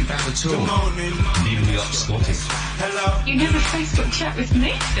you? Not too bad at all. Good morning. Nearly up squatted. Hello. You never Facebook chat with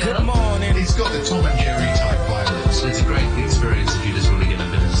me, Phil. Good morning. He's got the Tom and Jerry type violence. It's a great experience if you just want to get a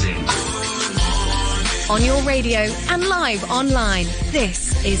bit of zing. On your radio and live online,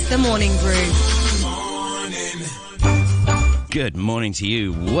 this is The Morning Brew. Good morning to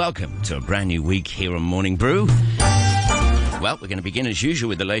you. Welcome to a brand new week here on Morning Brew. Well, we're going to begin as usual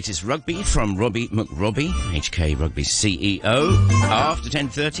with the latest rugby from Robbie McRobbie, HK Rugby CEO. After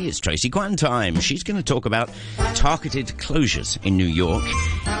 10:30, it's Tracy Kwan time. She's going to talk about targeted closures in New York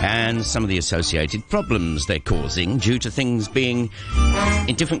and some of the associated problems they're causing due to things being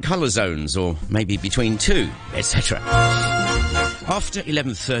in different colour zones or maybe between two, etc. After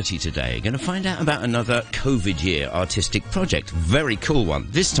 11:30 today, going to find out about another COVID year artistic project. Very cool one.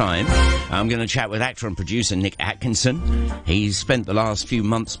 This time, I'm going to chat with actor and producer Nick Atkinson. He's spent the last few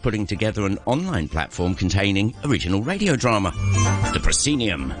months putting together an online platform containing original radio drama. The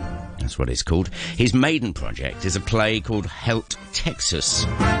Proscenium. That's what it's called. His maiden project is a play called Helt Texas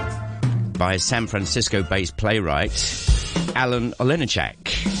by San Francisco-based playwright Alan Olenichak.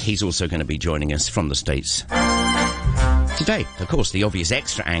 He's also going to be joining us from the States today. Of course, the obvious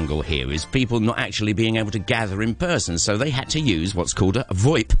extra angle here is people not actually being able to gather in person, so they had to use what's called a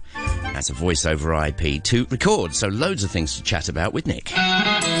VoIP. That's a voice over IP to record, so loads of things to chat about with Nick.